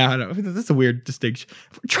 Yeah, I don't know. That's a weird distinction.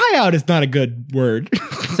 Tryout is not a good word.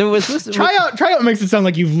 So was this Tryout makes it sound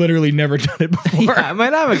like you've literally never done it before. Yeah, I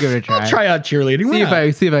might have a good try. I'll try out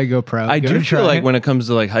cheerleading. See if I go pro. I do feel like when it comes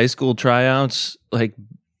to like high school tryouts, like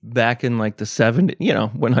back in like the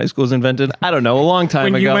 70s, when high school was invented, I don't know, a long time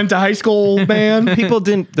ago. When you went to high school, man.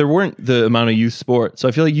 There weren't the amount of youth sport. So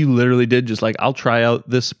I feel like you literally did just like, I'll try out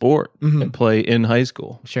this sport and play in high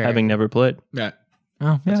school, having never played. Yeah.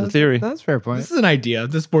 Oh, yeah, That's a theory. That's a fair point. This is an idea.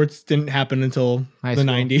 The sports didn't happen until High the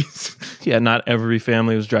school. 90s. Yeah, not every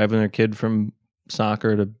family was driving their kid from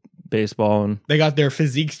soccer to baseball. And They got their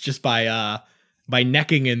physiques just by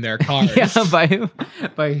necking in their cars. Yeah,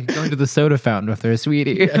 by going to the soda fountain with their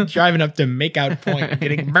sweetie. Yeah, driving up to Makeout Point and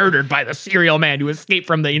getting murdered by the serial man who escaped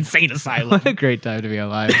from the insane asylum. What a great time to be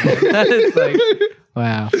alive. That is like,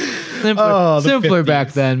 wow. Oh, the Simpler 50s.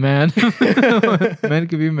 back then, man. Men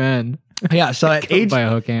could be men. Yeah, so at by a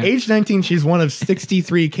hook hand. age 19, she's one of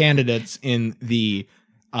 63 candidates in the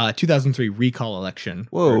 2003 recall election.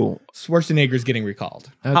 whoa. Schwarzenegger's getting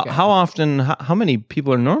recalled. Okay. How often, how many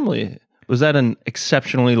people are normally, was that an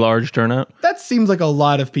exceptionally large turnout? That seems like a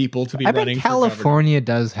lot of people to be I running bet for governor. California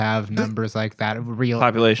does have numbers like that real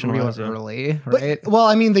Population-wise, yeah. early, But, right? well,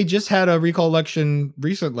 I mean, they just had a recall election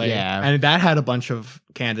recently. Yeah. And that had a bunch of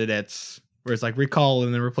candidates where it's like recall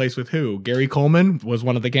and then replace with who? Gary Coleman was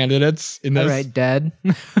one of the candidates in this. All right, dead.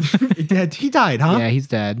 He died, huh? Yeah, he's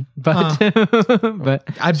dead. But but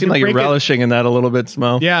I've Seem like you're relishing in that a little bit,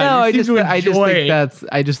 Smo. Yeah, no, you seem to enjoy-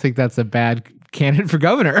 I just think that's a bad candidate for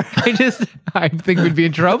governor. I think we'd be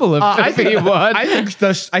in trouble if he won. I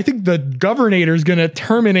think the governor's going to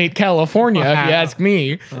terminate California. If you ask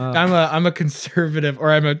me, I'm a conservative,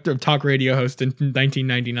 or I'm a talk radio host in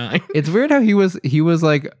 1999. It's weird how he was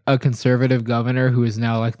like a conservative governor who is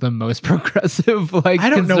now like the most progressive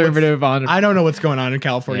conservative on. I don't know what's going on in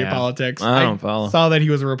California Yeah. politics. I don't follow. Saw that he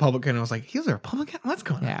was a Republican. I was like, he was a Republican? What's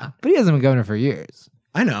going on? Yeah, but he hasn't been governor for years.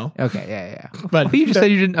 I know. Okay, yeah. But Well, you just said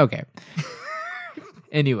you didn't. Okay.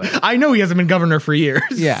 Anyway, I know he hasn't been governor for years.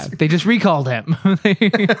 yeah, they just recalled him.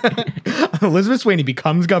 Elizabeth Swaney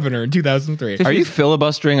becomes governor in 2003. Are you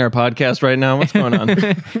filibustering our podcast right now? What's going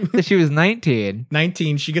on? She was 19.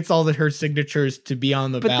 19, she gets all of her signatures to be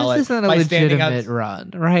on the But ballot. this isn't a by standing legitimate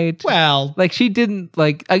run, right? Well, Like she didn't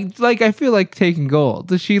I feel like taking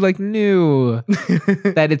gold. She knew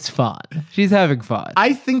that it's fun. She's having fun.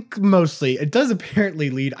 I think mostly it does apparently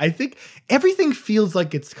lead. I think everything feels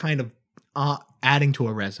like it's kind of adding to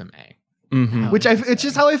a resume. which it's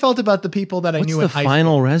just how I felt about the people that I What's knew the in high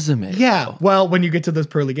final school. resume? Yeah, well, when you get to those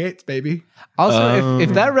pearly gates, baby. Also,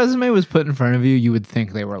 if that resume was put in front of you, you would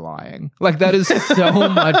think they were lying. Like, that is so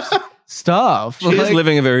much stuff. She is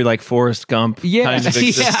living a very like Forrest Gump kind of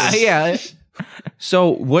existence. yeah. So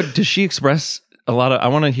what does she express? A lot of. I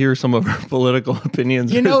want to hear some of her political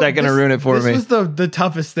opinions. Is that going to ruin it for me? This was the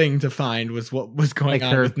toughest thing to find was what was going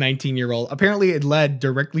on with 19-year-old. Apparently, it led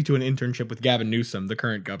directly to an internship with Gavin Newsom, the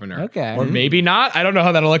current governor. Okay. Or maybe not. I don't know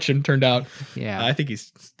how that election turned out. Yeah. I think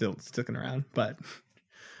he's still sticking around, but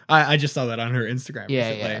I just saw that on her Instagram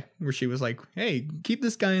recently, where she was like, "Hey, keep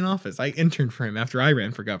this guy in office. I interned for him after I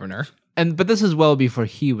ran for governor." But this is well before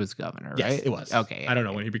he was governor, Yes, right? it was. Okay. I don't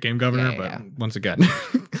know when he became governor, but once again.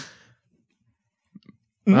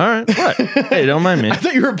 All right. What? Hey, don't mind me. I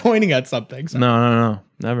thought you were pointing at something. So. No.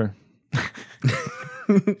 Never.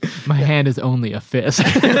 My hand is only a fist.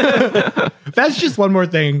 That's just one more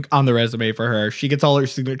thing on the resume for her. She gets all her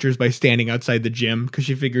signatures by standing outside the gym because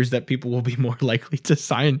she figures that people will be more likely to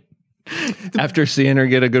sign. After seeing her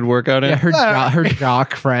get a good workout in. Yeah, her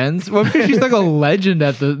jock friends. Well, she's like a legend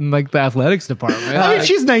at the athletics department. I mean,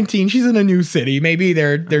 she's 19. She's in a new city. Maybe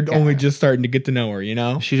they're only just starting to get to know her, you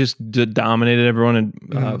know? She just dominated everyone in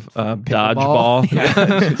dodgeball.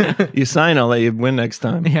 You sign, I'll let you win next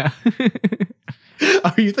time. Yeah.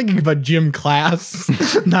 Are you thinking of a gym class,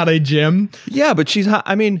 not a gym? Yeah, but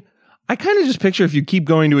I mean, I kind of just picture if you keep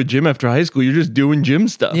going to a gym after high school, you're just doing gym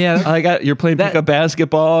stuff. Yeah. You're playing pickup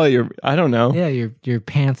basketball. I don't know. Yeah, your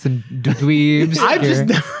pants and dweebs. I've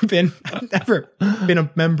never been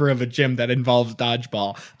a member of a gym that involves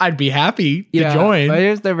dodgeball. I'd be happy to join. But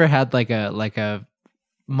I've never had like a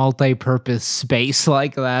multi-purpose space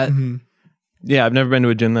like that. Mm-hmm. Yeah, I've never been to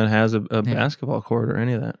a gym that has a basketball court or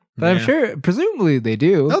any of that. But I'm sure, presumably they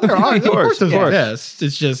do. No, there are. Of course, of course. exist.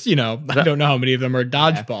 It's just, I don't know how many of them are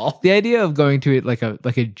dodgeball. The idea of going to it like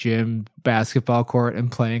a gym basketball court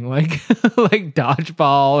and playing like like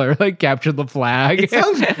dodgeball or like capture the flag. It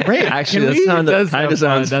sounds great. Actually, that kind of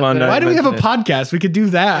sounds fun. Why do we have a podcast? We could do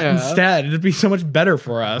that Yeah. instead. It'd be so much better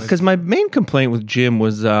for us. Because my main complaint with gym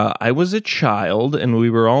was I was a child and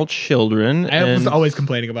we were all children. I was always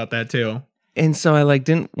complaining about that too. And so I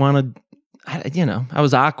didn't want to. I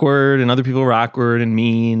was awkward and other people were awkward and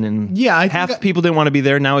mean and half people didn't want to be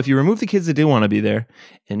there. Now, if you remove the kids that do want to be there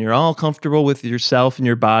and you're all comfortable with yourself and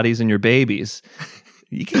your bodies and your babies,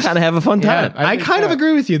 you can kind of have a fun time. I kind of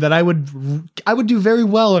agree with you that I would do very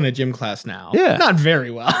well in a gym class now. Yeah. Not very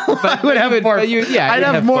well. But I would have more. I'd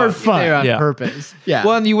have more fun. on Yeah. purpose. Yeah.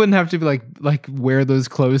 Well, and you wouldn't have to be like wear those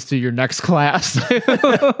clothes to your next class.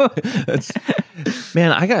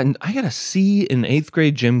 Man, I got a C in 8th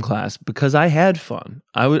grade gym class because I had fun.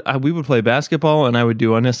 We would play basketball and I would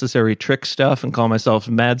do unnecessary trick stuff and call myself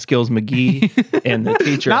Mad Skills McGee, and the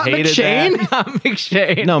teacher Not hated McShane? that. Not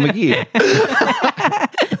McShane. No, McGee.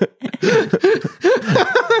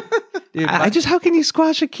 Dude, how can you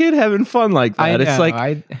squash a kid having fun like that? I know, It's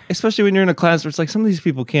like, especially when you're in a class where it's like some of these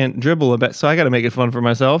people can't dribble a bit, so I got to make it fun for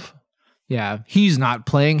myself. Yeah, he's not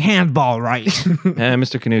playing handball right.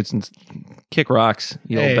 Mr. Knudsen's kick rocks,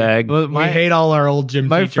 you old bag. Well, We hate all our old gym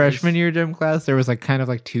my teachers. freshman year gym class, there was kind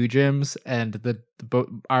of two gyms, and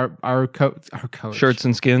our coach, Shirts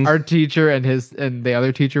and skins. our teacher and the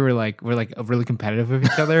other teacher were really competitive with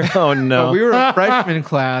each other. Oh no. But we were a freshman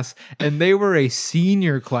class and they were a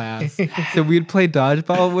senior class. So we'd play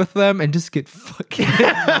dodgeball with them and just get fucking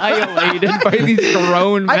annihilated by these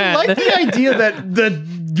grown men. I like the idea that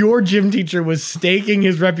your gym teacher was staking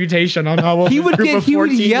his reputation on how he would yell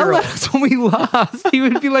 14-year-old. at us when we lost. He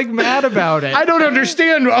would be mad about it. I don't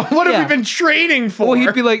understand. What have Yeah. we been training for? Well, we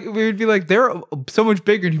would be like, they're so much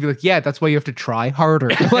bigger, and he'd be like, yeah, that's why you have to try harder.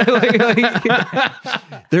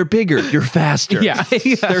 They're bigger. You're faster. Yeah.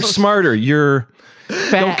 They're smarter.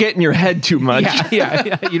 Don't get in your head too much.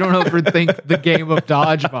 Yeah. You don't overthink the game of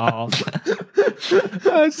dodgeball.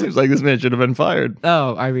 It seems like this man should have been fired.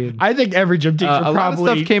 Oh, I mean, I think every gym teacher a lot of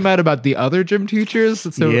probably stuff came out about the other gym teachers,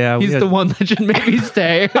 so Yeah, we he's had- the one that should maybe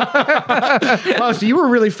stay. Oh, so you were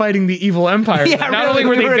really fighting the evil empire. Yeah, Not really, only were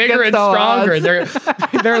we they were bigger and against all stronger,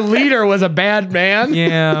 odds. their leader was a bad man.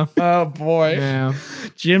 Yeah. Oh boy. Yeah.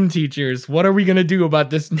 Gym teachers, what are we going to do about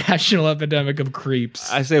this national epidemic of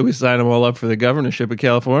creeps? I say we sign them all up for the governorship of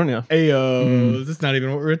California. Ayo, that's not even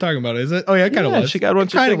what we were talking about, is it? Oh yeah, it kind of Yeah, was. she got a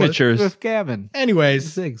bunch of Kinda was. signatures. With Gavin.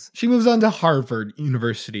 Anyways, Zigs. she moves on to Harvard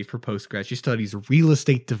University for postgrad. She studies real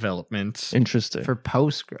estate development. Interesting. For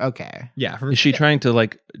post. Okay. Yeah, Is she trying to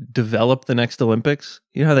develop the next Olympics?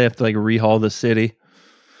 You know how they have to rehaul the city?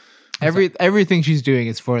 Everything she's doing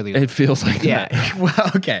is for the It feels like yeah. that.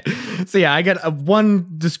 Well, okay. So yeah, I got one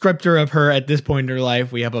descriptor of her at this point in her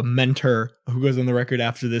life. We have a mentor who goes on the record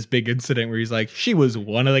after this big incident where he's like, she was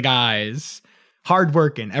one of the guys.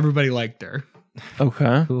 Hardworking. Everybody liked her.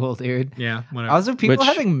 Okay. Cool, dude. Yeah. Whatever. Also, people Which-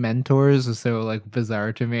 having mentors is so like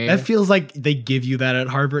bizarre to me. That feels like they give you that at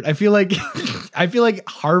Harvard. I feel like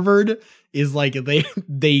Harvard is like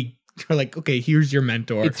they are like, okay, here's your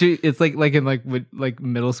mentor. It's like in like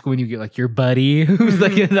middle school when you get like your buddy who's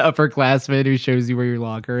like an upperclassman who shows you where your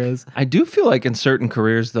locker is. I do feel like in certain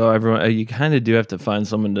careers, though, everyone you kind of do have to find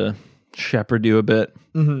someone to shepherd you a bit.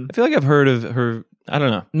 Mhm. I feel like I've heard of her. I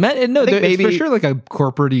don't know. No, think it's maybe- for sure like a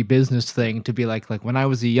corporate-y business thing to be like when I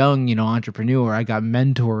was a young, entrepreneur, I got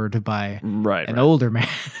mentored by Right. an older man.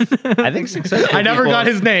 I think successful. I never people- got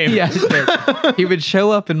his name. Yeah, he would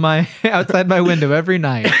show up outside my window every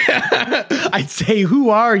night. I'd say, who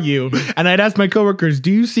are you? And I'd ask my coworkers,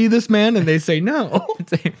 do you see this man? And they say no.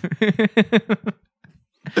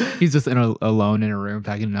 He's just alone in a room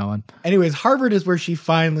talking to no one. Anyways, Harvard is where she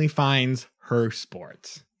finally finds her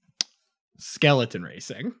sport. Skeleton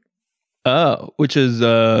racing. Oh, which is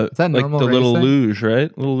that like normal the little racing? luge,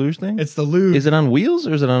 right? Little luge thing. It's the luge. Is it on wheels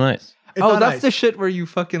or is it on ice? It's Oh, on that's ice. the shit where you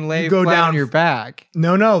fucking lay go flat down on your back.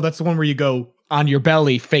 No, that's the one where you go on your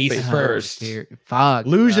belly face Face first. Dear, fuck.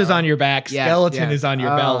 Luge is on your back, Yeah, skeleton yeah. is on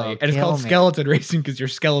your Oh, belly. And it's kill called me. skeleton racing because your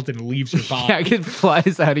skeleton leaves your body. Yeah, it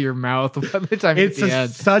flies out of your mouth by the time It's it's the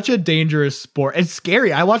end. such a dangerous sport. It's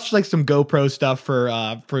scary. I watched like some GoPro stuff for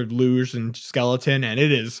luge and skeleton, and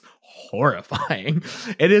it is horrifying.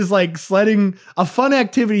 It is like sledding, a fun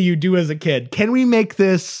activity you do as a kid. Can we make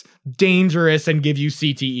this dangerous and give you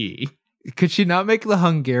CTE? Could she not make the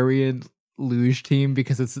Hungarian luge team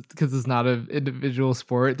because it's not an individual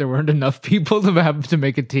sport? There weren't enough people to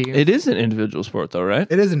make a team. It is an individual sport, though, right?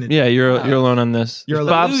 It isn't. Yeah, you're alone on this. You're It's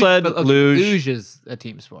alone. bobsled, But, okay, luge. luge is a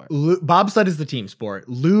team sport. Bobsled is the team sport.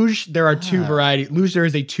 Luge, there are two varieties. Luge, there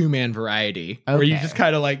is a 2-man variety where you Okay. just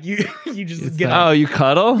kind of like you just It's get like- Oh, you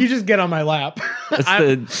cuddle? you just get on my lap. That's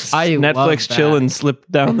I Netflix love chill that. and slip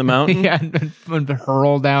down the mountain. Yeah, and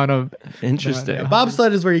hurl down a. Interesting.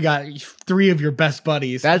 Bobsled is where you got 3 of your best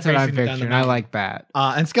buddies. That's what I'm racing down the picturing. I mountain. like that.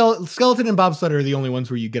 And skeleton and bobsled are the only ones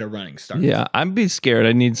where you get a running start. Yeah, I'd be scared.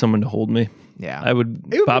 I need someone to hold me. Yeah, I would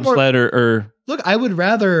be bobsled or Look, I would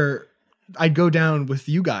rather I'd go down with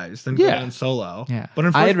you guys than go Yeah. down solo. Yeah. But I'd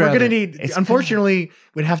unfortunately, we're rather- gonna need. it's Unfortunately,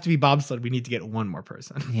 we'd have to be bobsled. We need to get one more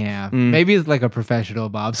person. yeah. Maybe it's like a professional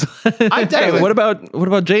bobsled. I tell you what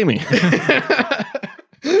about Jamie?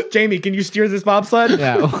 Jamie, can you steer this bobsled?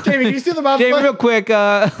 Yeah. Jamie, can you steer the bobsled? Jamie, real quick,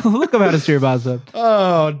 look up how to steer bobsled.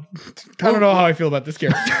 Oh, I don't know how I feel about this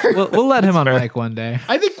character. We'll let him on mic one day.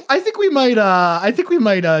 I think we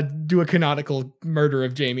might do a canonical murder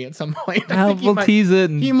of Jamie at some point. I think We'll tease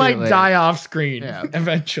it. And he do might it later. die off screen Yeah.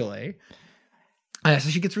 eventually. So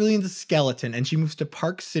she gets really into skeleton and she moves to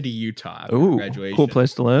Park City, Utah after Ooh, graduation. cool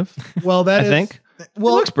place to live. Well, that I is- think.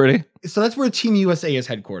 Well, It looks pretty. so that's where Team USA is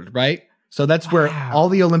headquartered, right? So that's where all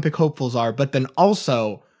the Olympic hopefuls are, but then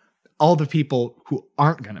also all the people who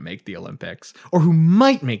aren't going to make the Olympics or who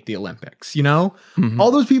might make the Olympics, you know? All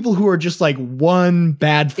those people who are just like one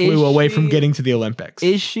bad flu away from she- getting to the Olympics.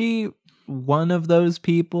 Is she one of those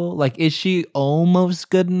people? Like, is she almost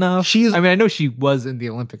good enough? She's- I mean, I know she was in the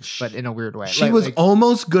Olympics, but in a weird way. She Like- was like-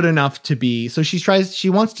 almost good enough to be. So she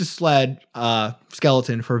wants to sled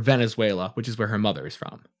skeleton for Venezuela, which is where her mother is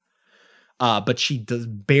from. But she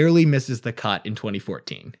barely misses the cut in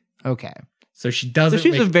 2014. okay. So she So doesn't.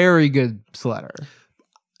 she's a very good sledder.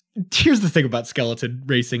 Here's the thing about skeleton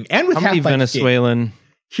racing and with How many half-pipe skiing. Venezuelan?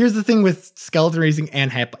 Here's the thing with skeleton racing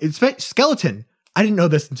and skeleton. I didn't know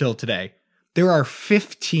this until today. There are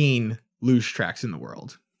 15 luge tracks in the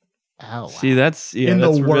world. Oh, wow. See, that's in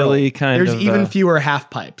that's the world, really kind there's of. even fewer half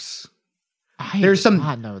pipes. I there's did some-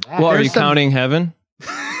 not know that. well, are there's you some- counting heaven?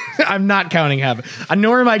 I'm not counting heaven,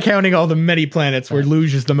 nor am I counting all the many planets where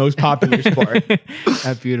luge is the most popular sport.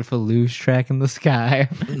 That beautiful luge track in the sky.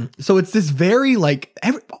 So it's this very like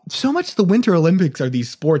so much. The Winter Olympics are these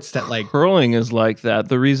sports that like Curling is like that.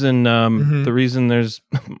 The reason the reason there's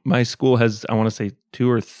my school has, I want to say, 2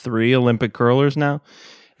 or 3 Olympic curlers now.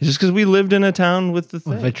 It's just because we lived in a town with the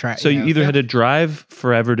thing. With a track, So you yeah. either had to drive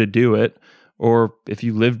forever to do it, or if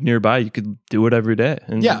you lived nearby, you could do it every day,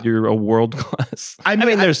 and Yeah. you're a world class. I mean,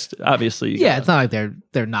 mean, there's obviously Yeah, it's not like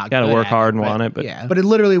they're not gotta good work at hard it, and but- want it, but yeah. But it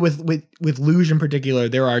literally with luge in particular,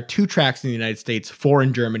 there are 2 tracks in the United States, 4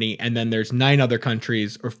 in Germany, and then there's 9 other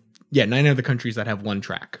countries nine other countries that have 1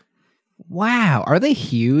 track. Wow, are they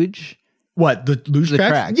huge? What, the luge The tracks?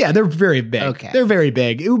 tracks. Yeah, they're very big. Okay. They're very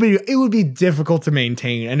big. It would be difficult to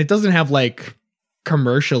maintain, and it doesn't have like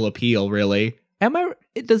commercial appeal, really.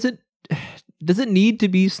 Does it need to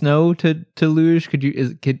be snow to luge?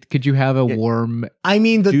 Could you have a warm? I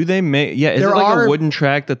mean, Do they make? Yeah, is it There like are- a wooden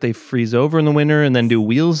track that they freeze over in the winter and then do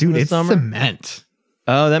wheels in dude, the it's summer? cement.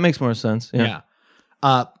 Oh, that makes more sense. Yeah.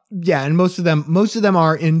 Yeah, and most of them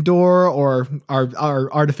are indoor or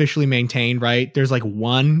are artificially maintained, right? There's like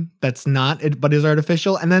one that's not, but is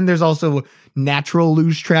artificial, and then there's also natural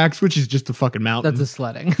luge tracks, which is just a fucking mountain. That's a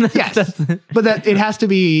sledding. yes, but that it has to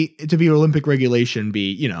be Olympic regulation.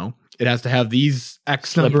 It has to have these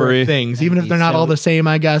X number Slippery. of things, even if be they're not so- all the same,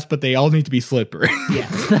 I guess, but they all need to be slippery. Yeah,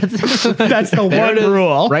 that's That's the There one it is.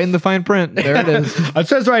 rule. right in the fine print. There it is. It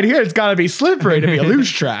says right here it's got to be slippery to be a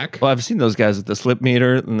luge track. Well, I've seen those guys at the slip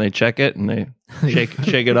meter, and they check it, and they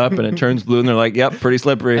shake it up, and it turns blue, and they're like, "Yep, pretty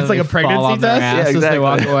slippery." It's like a They fall pregnancy on their test? ass Yeah, as they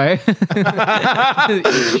walk exactly. away.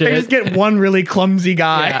 They just get one really clumsy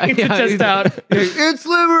guy Yeah, to yeah. test out. It's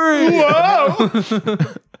slippery. Whoa!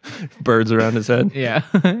 Birds around his head. Yeah.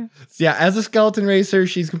 Yeah, as a skeleton racer,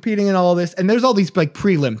 she's competing in all this, and there's all these like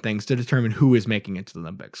prelim things to determine who is making it to the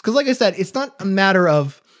Olympics. Because, like I said, it's not a matter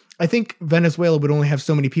of. I think Venezuela would only have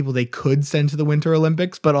so many people they could send to the Winter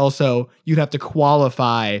Olympics, but also you'd have to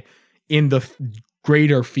qualify in the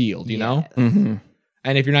greater field, you know. Mm-hmm.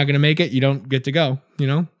 And if you're not going to make it, you don't get to go, you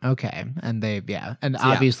know. Okay. And yeah.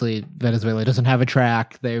 obviously Venezuela doesn't have a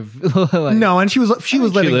track. They've like, No, and she was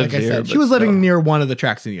living, like lives I here, said, she but was living still. near one of the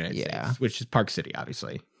tracks in the United Yeah. States, which is Park City,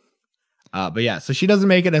 obviously. But yeah, so she doesn't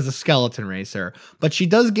make it as a skeleton racer, but she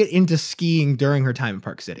does get into skiing during her time in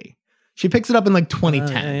Park City. She picks it up in like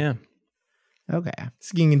 2010. Yeah. Okay.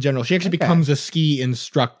 Skiing in general. She actually Okay. becomes a ski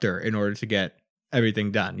instructor in order to get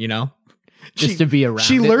everything done, you know? Just to be around.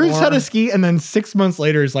 She it learns how more. to ski, and then 6 months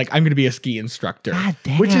later is like, I'm going to be a ski instructor. God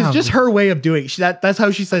Which is damn. just her way of doing it. That's how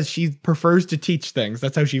she says she prefers to teach things.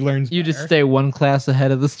 That's how she learns. You just better. stay one class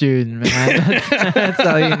ahead of the student, man. That's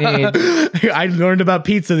all you need. I learned about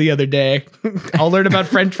pizza the other day. I'll learn about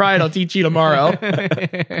French fry and I'll teach you tomorrow.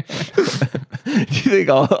 Do you think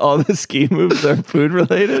all the ski moves are food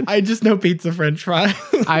related? I just know pizza French fry.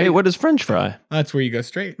 Hey, what is French fry? That's where you go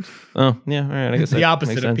straight. Oh, yeah. All right. I guess It's the that opposite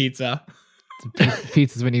makes of sense. pizza.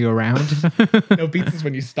 Pizza's when you go around. No, pizza's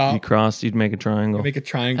when you You stop. cross, you'd make a triangle. Make a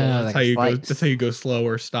triangle. Oh, That's like how a you go. slice. That's how you go slow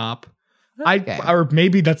or stop. Okay. Or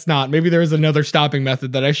maybe that's not. Maybe there is another stopping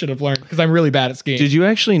method that I should have learned because I'm really bad at skiing. Did you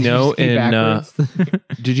actually know Ski backwards.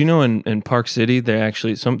 Did you know in Park City they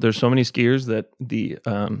actually there's so many skiers that the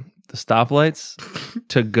stoplights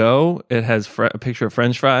to go it has a picture of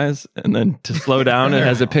French fries, and then to slow down it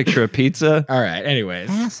has a picture of pizza. All right. Anyways,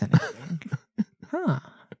 Fascinating. Huh.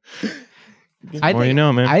 More you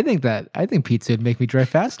know, man. I think pizza would make me drive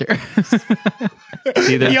faster.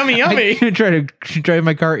 See, yummy, yummy. I try to drive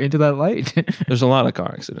my car into that light. there's a lot of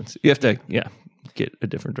car accidents. You have to get a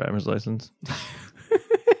different driver's license.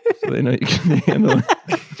 So they know you can handle it.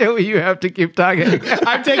 Joey, you have to keep talking.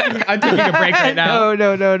 I'm taking a break right now.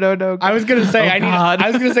 No. I was gonna say God.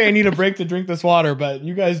 I need a break to drink this water, but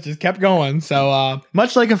you guys just kept going. So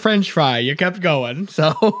much like a French fry, you kept going.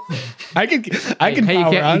 So I can Hey,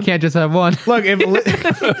 power on. you can't just have one. Look, if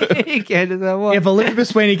You can't just have one. if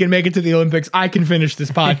Elizabeth Swaney can make it to the Olympics, I can finish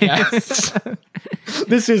this podcast.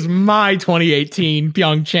 This is my 2018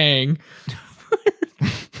 Pyeongchang.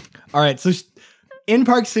 All right, so in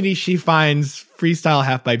Park City, she finds freestyle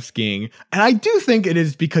halfpipe skiing, and I do think it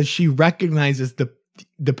is because she recognizes the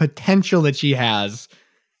potential that she has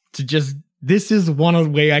to just. This is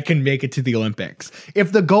one way I can make it to the Olympics.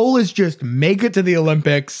 If the goal is just make it to the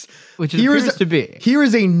Olympics, Which it appears to be. Here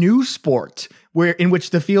is a new sport in which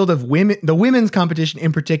the field of women, the women's competition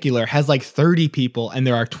in particular, has like 30 people, and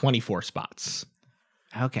there are 24 spots.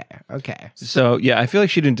 Okay. So yeah, I feel like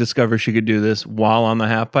she didn't discover she could do this while on the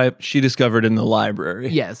half pipe. She discovered in the library.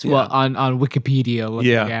 Yes. Well, on Wikipedia, looking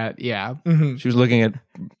Yeah. at She was looking at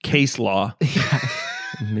case law.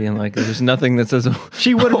 And being like, there's nothing that says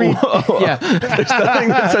She would read. yeah. there's nothing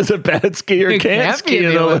that says a bad skier It can't can't ski be in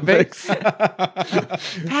in the the Olympics.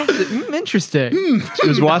 Interesting. She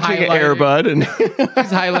was watching Highlighting. Airbud, and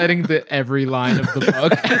He's highlighting every line of the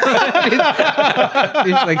book.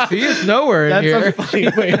 He's like, see, it's nowhere in That's here. a funny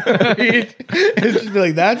way to read. It's just be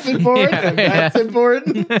like, that's important. Yeah, and that's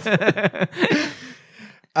important.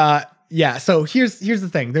 Yeah. So here's the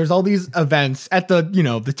thing. There's all these events at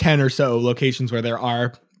the 10 or so locations where there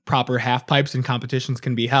are proper half pipes and competitions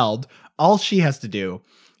can be held. All she has to do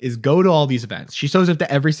is go to all these events. She shows up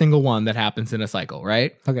to every single one that happens in a cycle,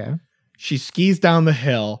 right? Okay. She skis down the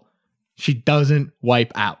hill. She doesn't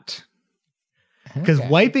wipe out. Because Okay.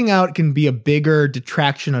 wiping out can be a bigger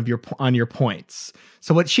detraction on your points.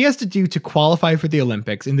 So what she has to do to qualify for the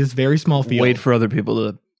Olympics in this very small field. wait for other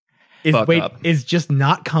people to fuck up. is just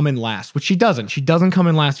not come in last, which she doesn't. She doesn't come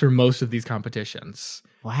in last for most of these competitions.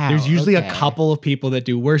 Wow. There's usually okay. a couple of people that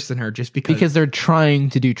do worse than her just because they're trying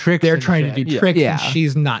to do tricks. they're and trying to shit. do tricks Yeah. and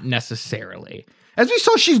she's not necessarily. As we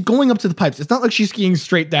saw, she's going up to the pipes. It's not like she's skiing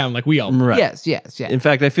straight down like we all Right. Yes. In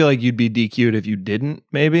fact, I feel like you'd be DQ'd if you didn't,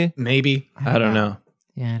 maybe. maybe. I don't know.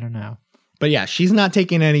 Yeah, I don't know. But yeah, she's not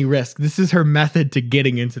taking any risk. This is her method to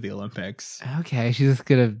getting into the Olympics. Okay, she's just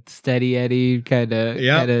gonna steady Eddie, kind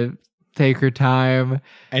Yep. of take her time.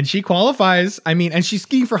 And she qualifies. I mean, and she's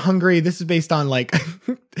skiing for Hungary. This is based on like,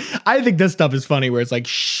 I think this stuff is funny where it's like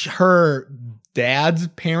her dad's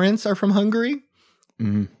parents are from Hungary.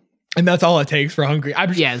 Mhm. And that's all it takes for Hungary.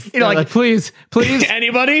 Yes, you know, like please,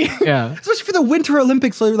 anybody. yeah. Especially for the Winter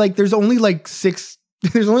Olympics, so like there's only like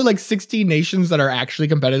 16 nations that are actually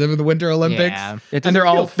competitive in the Winter Olympics. Yeah. It And they're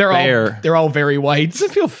doesn't all feel fair. they're all very white. It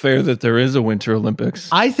doesn't feel fair that there is a Winter Olympics.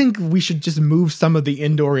 I think we should just move some of the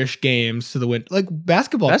indoorish games to the winter. Like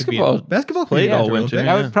basketball Basketball could played be all Winter winter. Olympics. That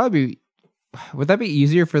Yeah. would probably be. Would that be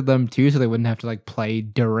easier for them too, so they wouldn't have to like play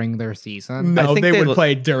during their season? I No, think they they would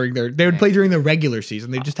play during the regular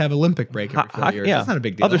season. They just have Olympic break every 4 years. Yeah. That's not a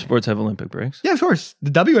big deal. Other sports have Olympic breaks. Yeah, of course.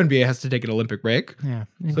 The WNBA has to take an Olympic break. Yeah.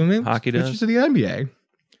 So maybe Hockey switch does. to the NBA.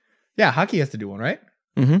 Yeah, hockey has to do one, right?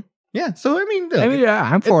 Mm-hmm. Yeah. So I mean, I mean, yeah,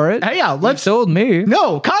 I'm for it. hey, yeah, You let's. sold me.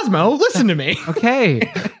 No, Cosmo, listen to me.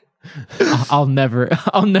 Okay. I'll never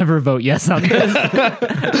vote yes on this.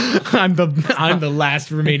 I'm the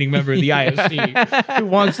last remaining member of the IOC who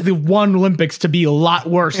wants the one Olympics to be a lot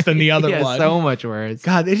worse than the other Yeah, one. so much worse.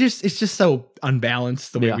 God, it's just so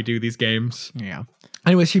unbalanced the way Yeah. we do these games. Yeah.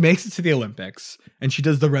 Anyway, she makes it to the Olympics and she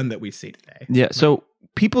does the run that we see today. Yeah. So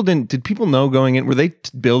did people know going in? Were they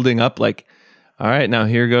building up like, all right, now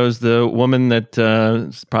here goes the woman that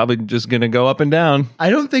is probably just going to go up and down? I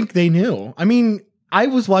don't think they knew. I mean, I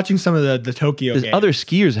was watching some of the Tokyo Because games. other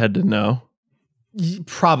skiers had to know.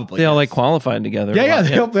 Probably. They all yes. like qualified together. Yeah, a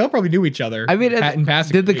yeah, lot. they all probably knew each other. I mean, in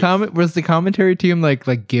passing. did the was the commentary team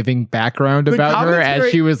like giving background about her as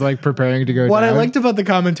commentary- she was like preparing to go What down? I liked about the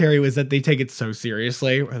commentary was that they take it so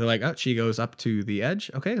seriously. Where they're like, "Oh, she goes up to the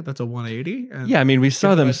edge. Okay, that's a 180." And Yeah, I mean, we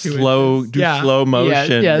saw them Give us 2 slow inches. do Yeah. slow yeah,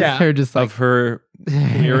 motion yeah, her just like of her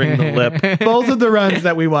clearing the lip. Both of the runs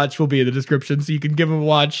that we watch will be in the description, so you can give them a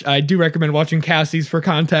watch. I do recommend watching Cassie's for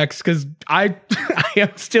context because I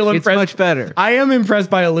am still it's impressed. much better. I am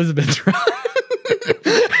impressed by Elizabeth's run.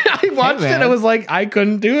 I watched it. man. I was like, I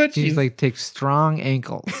couldn't do it. She's like takes strong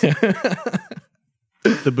ankles.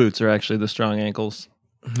 The boots are actually the strong ankles.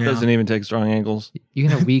 Doesn't even take strong ankles. You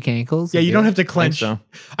can have weak ankles. yeah, you don't have to I think clench. so.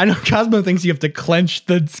 I know Cosmo thinks you have to clench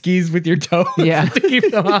the skis with your toes Yeah. to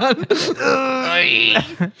keep them on.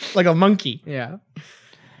 Like a monkey. Yeah.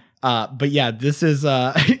 But yeah, this is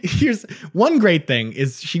here's one great thing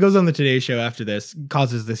is she goes on the Today Show after this,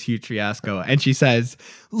 causes this huge fiasco, and she says,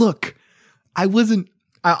 "Look, I wasn't."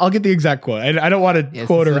 I'll get the exact quote. I don't want to Yes,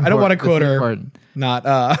 quote this her. is I don't want to important. quote This is her. important.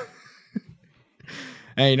 Not.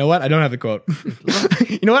 Hey, you know what? I don't have the quote.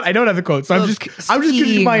 You know what? I don't have the quote. So I'm just gonna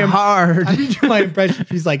do my hard. I'm gonna do my impression.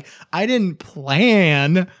 She's like, I didn't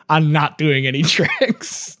plan on not doing any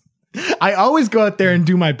tricks. I always go out there and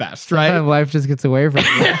do my best, right? Sometimes life just gets away from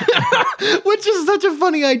you. Which is such a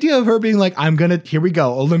funny idea of her being like, here we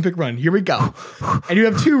go, Olympic run, here we go. And you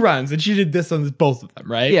have 2 runs, and she did this on both of them,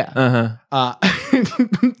 right? Yeah.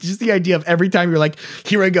 Just the idea of every time you're like,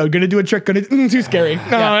 here I go, gonna do a trick, too scary.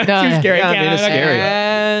 No, too scary. yeah, Can't, it is scary.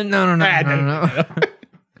 No.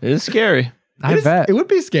 It is scary. I bet. It would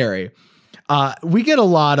be scary. We get a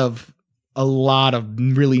lot of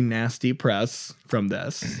really nasty press from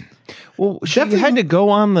this. Well, she had to go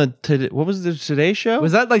on what was the Today Show?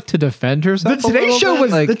 Was that like to defend herself? The a Today little Show bit?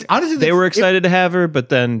 was like honestly They were excited to have her, but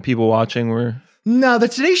then people watching were. No, the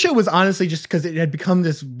Today Show was honestly just because it had become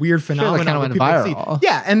this weird phenomenon. kinda that went people had viral. seen.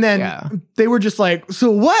 Yeah, and then they were just like, so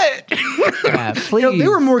what? Yeah, You know, they please.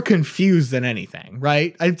 were more confused than anything,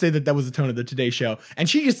 right? I'd say that was the tone of the Today Show. And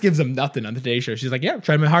she just gives them nothing on the Today Show. She's like, yeah,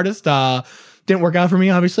 tried my hardest. Didn't work out for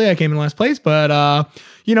me, obviously. I came in last place, but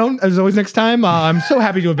as always next time, I'm so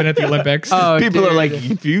happy to have been at the Olympics. Oh, People dude. are like,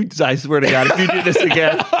 I swear to God, if you do this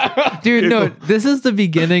again. Dude, no, this is the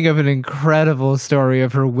beginning of an incredible story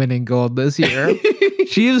of her winning gold this year.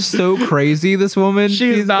 She is so crazy, this woman.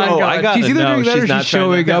 She's not Oh, good. I got She's either doing that or she's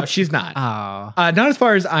showing No, up. she's not. Oh. Not as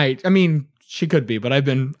far as I mean, she could be, but I've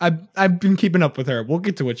been keeping up with her. We'll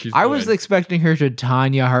get to what she's I doing. was expecting her to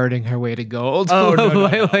Tanya Harding her way to gold. Oh,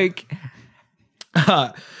 no. Like,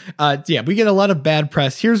 yeah, we get a lot of bad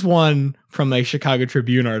press. Here's one from a Chicago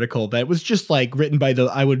Tribune article that was just like written by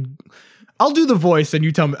I'll do the voice and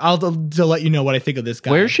you tell me. To let you know what I think of this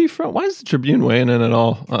guy. Where's she from? Why is the Tribune weighing in at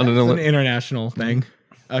all on It's an an international thing.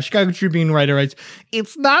 Chicago Tribune writer writes,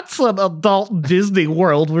 it's not some adult Disney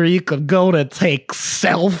World where you could go to take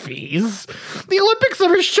selfies. The Olympics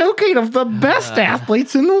are a showcase of the best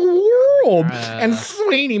athletes in the world. And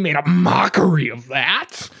Swaney made a mockery of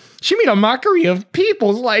that. She made a mockery of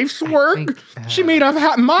people's life's work. She made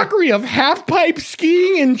a mockery of half-pipe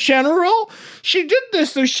skiing in general. She did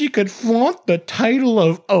this so she could flaunt the title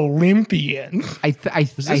of Olympian.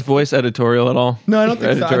 Is this voice editorial at all? No, I don't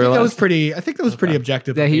think so. I think that was pretty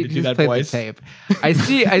objective Yeah, for me he to do just that played voice. the tape.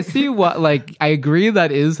 I see what, like, I agree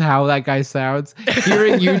that is how that guy sounds.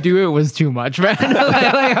 Hearing you do it was too much, man.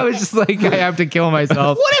 Like, I was just like, I have to kill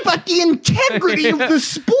myself. What about the integrity of the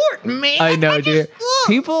sport, man? I know, dude.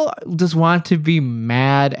 People just want to be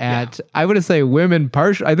mad at, I would say, women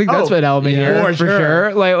partial. I think that's what element here, for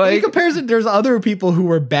sure. Like, in comparison, there's other people who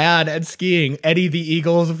were bad at skiing. Eddie the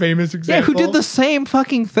Eagle is a famous example. who did the same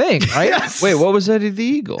fucking thing, right? Yes. Wait, what was Eddie the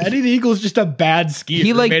Eagle? Eddie the Eagle is just a bad skier.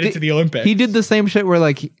 He made it to the Olympics. He did the same shit where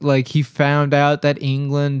like he found out that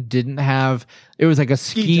England didn't have, it was like a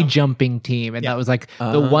ski jumping team, and that was like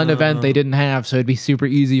the one event they didn't have, so it'd be super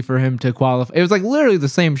easy for him to qualify. It was like literally the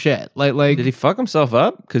same shit. Like Did he fuck himself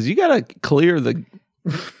up? Because you gotta clear the.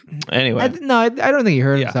 Anyway, I don't think he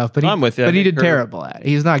hurt himself, but I'm with you. But he did terrible at it.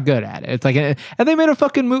 He's not good at it. It's like, and they made a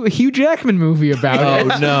fucking Hugh Jackman movie about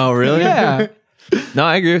it. Oh no, really? Yeah, No,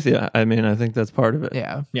 I agree with you. I mean, I think that's part of it.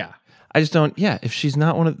 yeah. I just don't. Yeah, if she's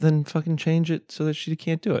not one of, then fucking change it so that she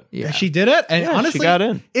can't do it. Yeah. She did it, and honestly, she got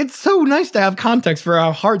in. It's so nice to have context for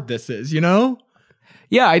how hard this is. You know,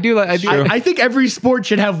 Yeah, I do. I think every sport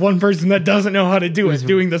should have one person that doesn't know how to do it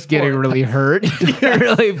doing the sport. Getting really hurt,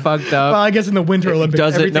 really fucked up. Well, I guess in the Winter Olympics,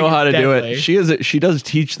 Doesn't everything know how is to do deadly. it. She does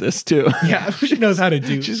teach this too. Yeah, she knows how to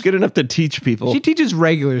do. She's good enough to teach people. She teaches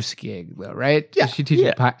regular skiing, though, right? Yeah. She teaches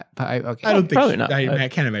Yeah. okay. I don't think probably she, not. I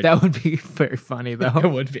can't imagine. That would be very funny, though.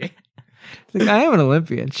 It would be. Like, I am an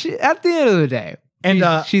Olympian. At the end of the day, And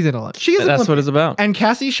she's an Olympian. She is. That's what it's about. And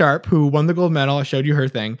Cassie Sharp, who won the gold medal, I showed you her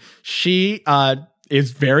thing. She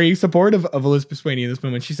is very supportive of Elizabeth Swaney in this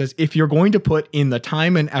moment. She says, if you're going to put in the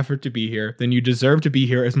time and effort to be here, then you deserve to be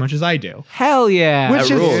here as much as I do. Hell yeah. Which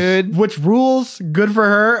is which rules. Good for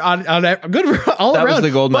her. On good for all That around. was the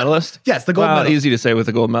gold But- medalist? Yes, the gold Wow, medal. easy to say with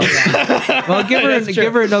the gold medal. Well, give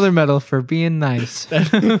her another medal for being nice,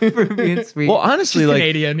 for being sweet. Well, honestly, She's like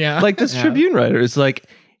Canadian, yeah. like this Tribune writer is like,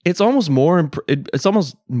 it's almost more it's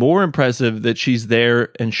almost more impressive that she's there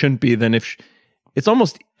and shouldn't be than if it's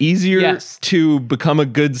almost easier to become a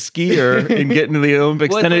good skier and get into the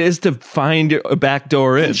Olympics than it is to find a back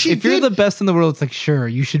door in. if you're the best in the world, it's like, sure,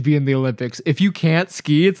 you should be in the Olympics. If you can't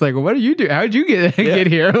ski, it's like, what do you do? How'd you get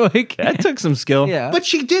here? Like, That took some skill. yeah. But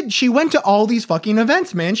she did. She went to all these fucking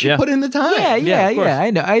events, man. She Yeah. put in the time. yeah, of course. I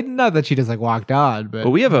know. I know that she just like walked on, but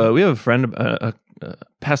Well, we have a friend, a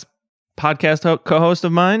past podcast co-host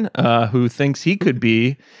of mine, who thinks he could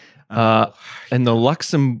be in the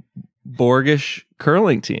Luxembourgish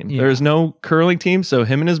curling team. Yeah. There's no curling team, so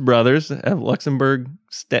him and his brothers have Luxembourg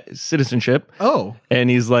citizenship. Oh. And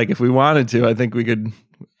he's like, if we wanted to, I think we could.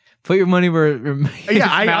 put your money where Yeah,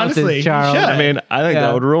 I honestly, you Charles. should. I mean, I think Yeah.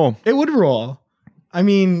 that would rule. It would roll. I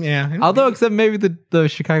mean, yeah. Although, except maybe the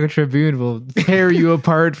Chicago Tribune will tear you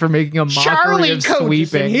apart for making a mockery Charlie of Coates and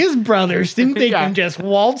sweeping. his brothers think they Yeah. can just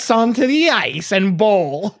waltz onto the ice and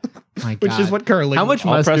bowl, My which is God. what curling How is. much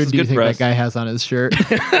All press mustard is do you good think press. that guy has on his shirt?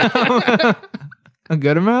 A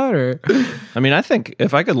good amount, or I mean, I think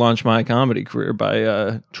if I could launch my comedy career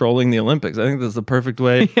by trolling the Olympics, I think that's the perfect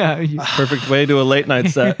way. yeah, Perfect way to a late night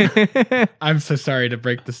set. I'm so sorry to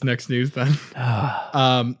break this next news then.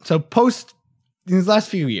 So post these last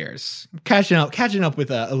few years, catching up with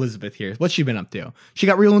Elizabeth here. What's she been up to? She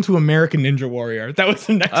got real into American Ninja Warrior. That was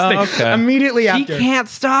the next thing. Okay. Immediately she after. can't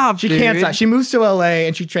stop. She can't stop. She moves to LA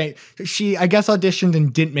and she trained. She, I guess, auditioned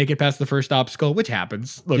and didn't make it past the first obstacle, which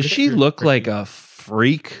happens. Look, Does she look like a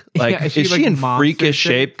freak? Like, Yeah, is she, she like, in monster freakish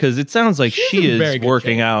shape? shape? Because it sounds like She's she in very is good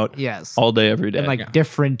working shape. out Yes, all day, every day. and like Yeah.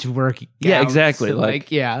 different work. Yeah, gowns. exactly, So,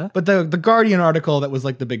 like- yeah. But the Guardian article that was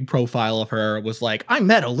like the big profile of her was like, I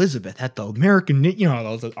met Elizabeth at the American, you know how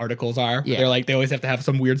those articles are. Yeah. They're like, they always have to have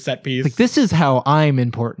some weird set piece. Like, this is how I'm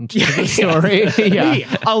important to the story. yeah. Me,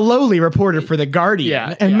 a lowly reporter for the Guardian,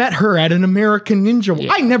 Yeah, and yeah. met her at an American Ninja.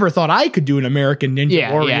 Yeah. I never thought I could do an American Ninja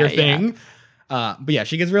Yeah, Warrior yeah, thing. But yeah,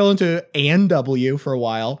 she gets real into A&W for a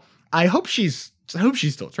while. I hope she's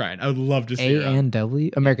still trying. I would love to see her.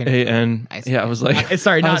 A&W American. A-N. I see. Yeah, I was like,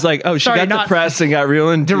 Sorry, I not- was like, oh, she sorry, got not- depressed and got real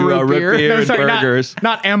into root root beer. beer and Sorry, burgers.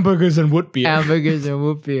 not hamburgers and wood beer. Hamburgers and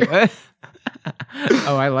whoop beer.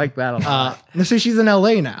 Oh, I like that a lot. So she's in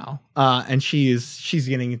LA now, and she's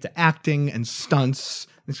getting into acting and stunts.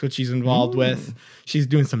 That's what she's involved with. She's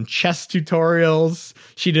doing some chess tutorials.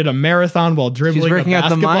 She did a marathon while dribbling. She's working a out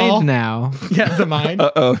the basketball. mind now. Yeah, the mind.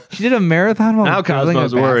 Uh-oh. She did a marathon while Now dribbling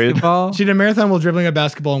Cosmo's a worried. basketball. She did a marathon while dribbling a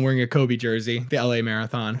basketball and wearing a Kobe jersey, the LA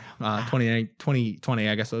Marathon, 2020,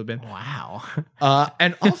 I guess it would have been. Wow.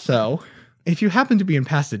 And also, if you happen to be in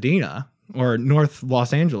Pasadena or North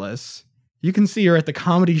Los Angeles, you can see her at the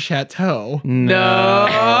Comedy Chateau. No.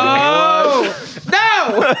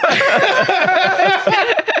 No!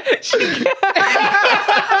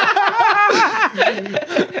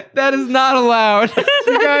 That is not allowed.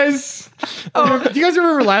 You guys, do you guys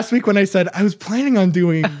remember last week when I said I was planning on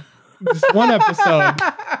doing this one episode,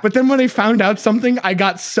 but then when I found out something, I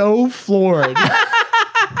got so floored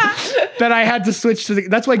that I had to switch to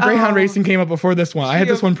that's why Greyhound Racing came up before this one. I had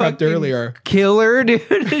this one prepped earlier. Killer,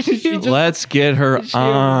 dude. Let's get her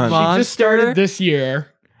on. She just started this year.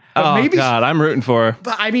 But Oh, maybe God, I'm rooting for her.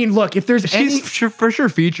 But I mean, look, if there's any, She's for sure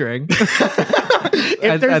featuring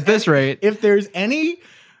at this rate. if there's any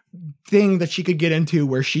thing that she could get into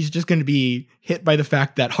where she's just going to be hit by the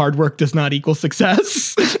fact that hard work does not equal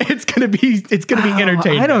success, it's going to be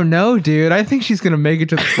entertaining. I don't know, dude. I think she's gonna make it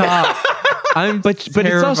to the top. But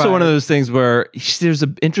it's also one of those things where there's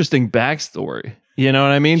an interesting backstory. You know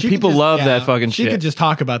what I mean? She People could just- love yeah, that fucking she shit. could just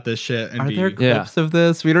talk about this shit and Are be. there clips of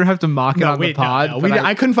this? We don't have to mock it on the pod. No, but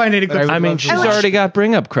I couldn't find any clips. I I mean, love she's to watch. already got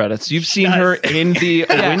bring up credits. You've seen her in the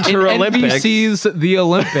Winter in Olympics. NBC's The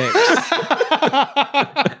Olympics.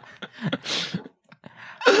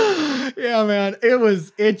 Yeah, man,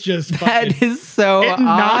 it just That is so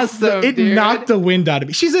awesome. it dude. knocked the wind out of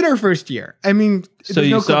me. She's in her first year. I mean, So there's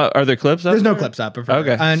you no saw? Are there clips? Up There's no there? clips up of her.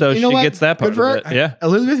 Okay, And so you know she what? gets that part Good for of her. it, yeah.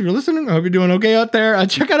 Elizabeth, if you're listening, I hope you're doing okay out there.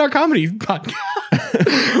 Check out our comedy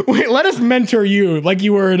podcast. Wait, let us mentor you like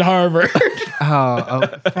you were in Harvard. Oh,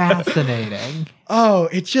 fascinating. Oh,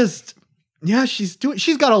 it's just, yeah, she's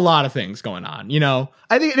got a lot of things going on. You know,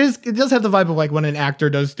 I think it does have the vibe of like when an actor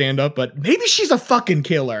does stand up, but maybe she's a fucking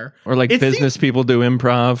killer. Or like It business people do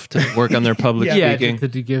improv to work on their public Yeah, speaking.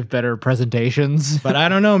 to give better presentations. But I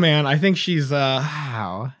don't know, man. I think she's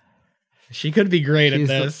Wow. she could be great She's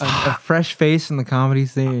at this. a fresh face in the comedy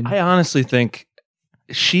scene. I honestly think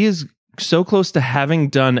she is so close to having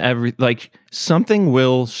done like something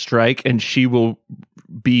will strike and she will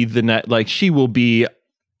be she will be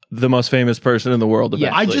the most famous person in the world Yeah,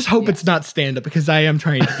 eventually. I just hope it's not stand up because I am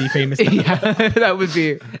trying to be famous. Yeah, that would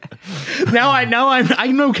be.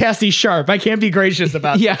 I know Cassie Sharp. I can't be gracious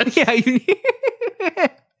about Yeah, this. yeah.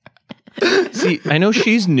 See, I know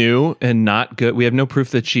she's new and not good. We have no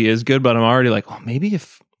proof that she is good, but I'm already like, oh, maybe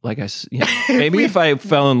if if I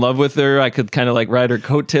fell in love with her, I could kind of like ride her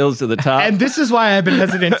coattails to the top. And this is why I've been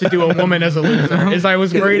hesitant to do a woman as a loser. Is I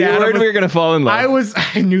was worried we Adam were going to fall in love.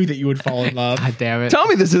 I knew that you would fall in love. God damn it. Tell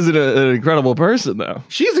me this isn't an incredible person, though.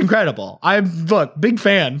 She's incredible. Big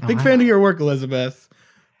fan of your work, Elizabeth.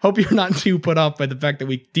 Hope you're not too put off by the fact that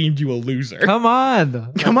we deemed you a loser. Come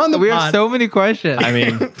on. Come on the We pod. have so many questions. I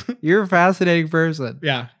mean, You're a fascinating person.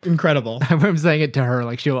 Yeah, incredible. I'm saying it to her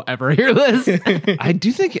like she'll ever hear this. I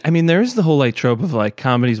do think, there's the whole like trope of like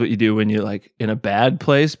comedy is what you do when you're like in a bad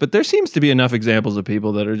place, but there seems to be enough examples of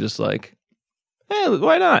people that are just like, hey,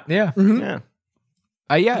 why not? Yeah. Yeah.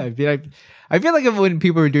 Yeah. I feel like when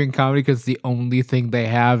people are doing comedy because it's the only thing they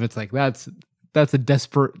have, it's like that's a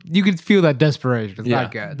desperate. You can feel that desperation. It's Yeah.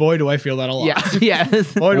 not good. Boy, do I feel that a lot. Yeah. Yeah.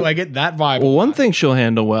 Boy, do I get that vibe. Well, one thing she'll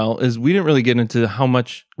handle well is we didn't really get into how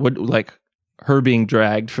much like her being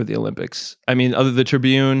dragged for the Olympics. I mean, other than the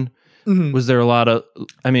Tribune, was there a lot of,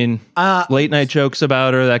 late night jokes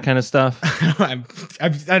about her, that kind of stuff?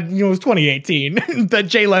 It was 2018. That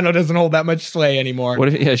Jay Leno doesn't hold that much sway anymore.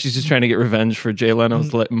 What if, she's just trying to get revenge for Jay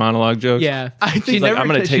Leno's monologue jokes? Yeah. I think She like, I'm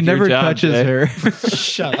gonna she take your never job, touches Jay. her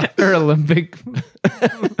Shut up. her Olympic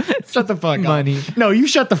Shut the fuck money. up. No, you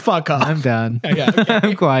shut the fuck up. I'm done. Yeah, okay.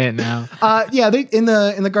 I'm quiet now. They in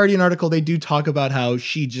the Guardian article they do talk about how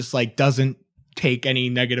she just like doesn't take any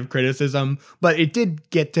negative criticism, but it did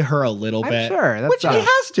get to her a little I'm bit. sure, that's Which it tough.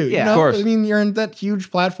 has to. Yeah, you know? of course. I mean, you're in that huge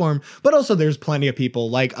platform, but also there's plenty of people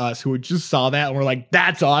like us who just saw that and were like,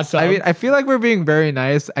 "That's awesome." I mean, I feel like we're being very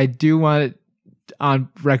nice. I do want it on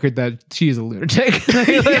record that she's a lunatic.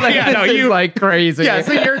 This is like crazy. yeah.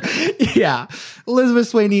 So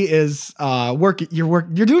Elizabeth Swaney is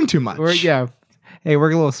You're doing too much. Hey,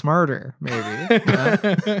 work a little smarter,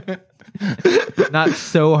 maybe. Not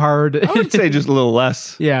so hard. I would say just a little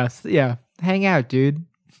less. Yeah. Hang out, dude.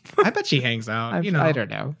 I bet she hangs out. I don't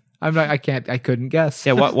know. I couldn't guess.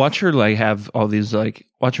 Yeah, watch her like have all these like,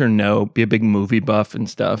 watch her be a big movie buff and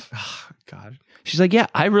stuff. God. She's like, yeah,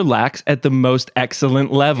 I relax at the most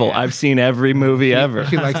excellent level. I've seen every movie ever.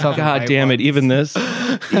 She likes all the God right damn it. ones. Even this,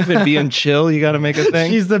 even being chill, you got to make a thing.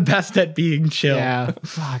 She's the best at being chill. Yeah.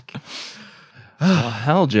 Fuck. Well,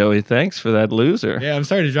 hell, Joey, thanks for that loser. Yeah, I'm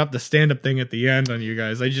sorry to drop the stand-up thing at the end on you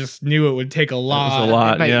guys. I just knew it would take a lot. That was a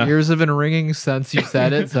lot. My Yeah. ears have been ringing since you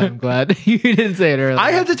said it, so I'm glad you didn't say it earlier.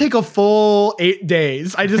 I had to take a full 8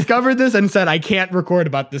 days. I discovered this and said I can't record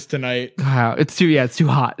about this tonight. Wow, it's too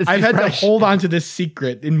hot. It's I've too had fresh. to hold on to this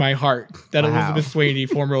secret in my heart that Wow. Elizabeth Swaney,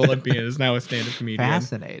 former Olympian, is now a stand-up comedian.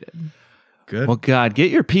 Fascinated. Good. Well, God, get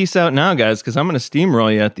your piece out now, guys, because I'm going to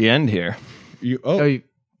steamroll you at the end here. Oh,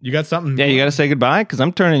 You got something? Yeah, you got to say goodbye because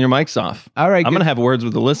I'm turning your mics off. All right, I'm good. going to have words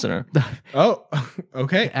with the listener. Oh,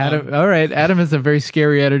 okay. Adam. All right, Adam has a very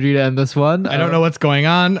scary energy to end this one. I don't know what's going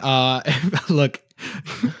on. Look,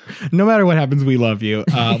 no matter what happens, we love you.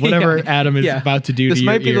 Whatever Adam is about to do This to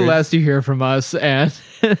might your be the ears. last you hear from us, and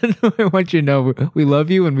I want you to know we love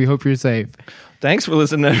you and we hope you're safe. Thanks for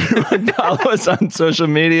listening, everyone. Follow us on social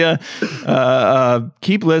media.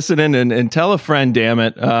 Keep listening and tell a friend, damn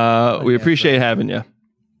it. We appreciate having you.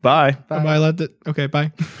 Bye. Bye. Okay,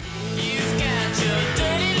 bye.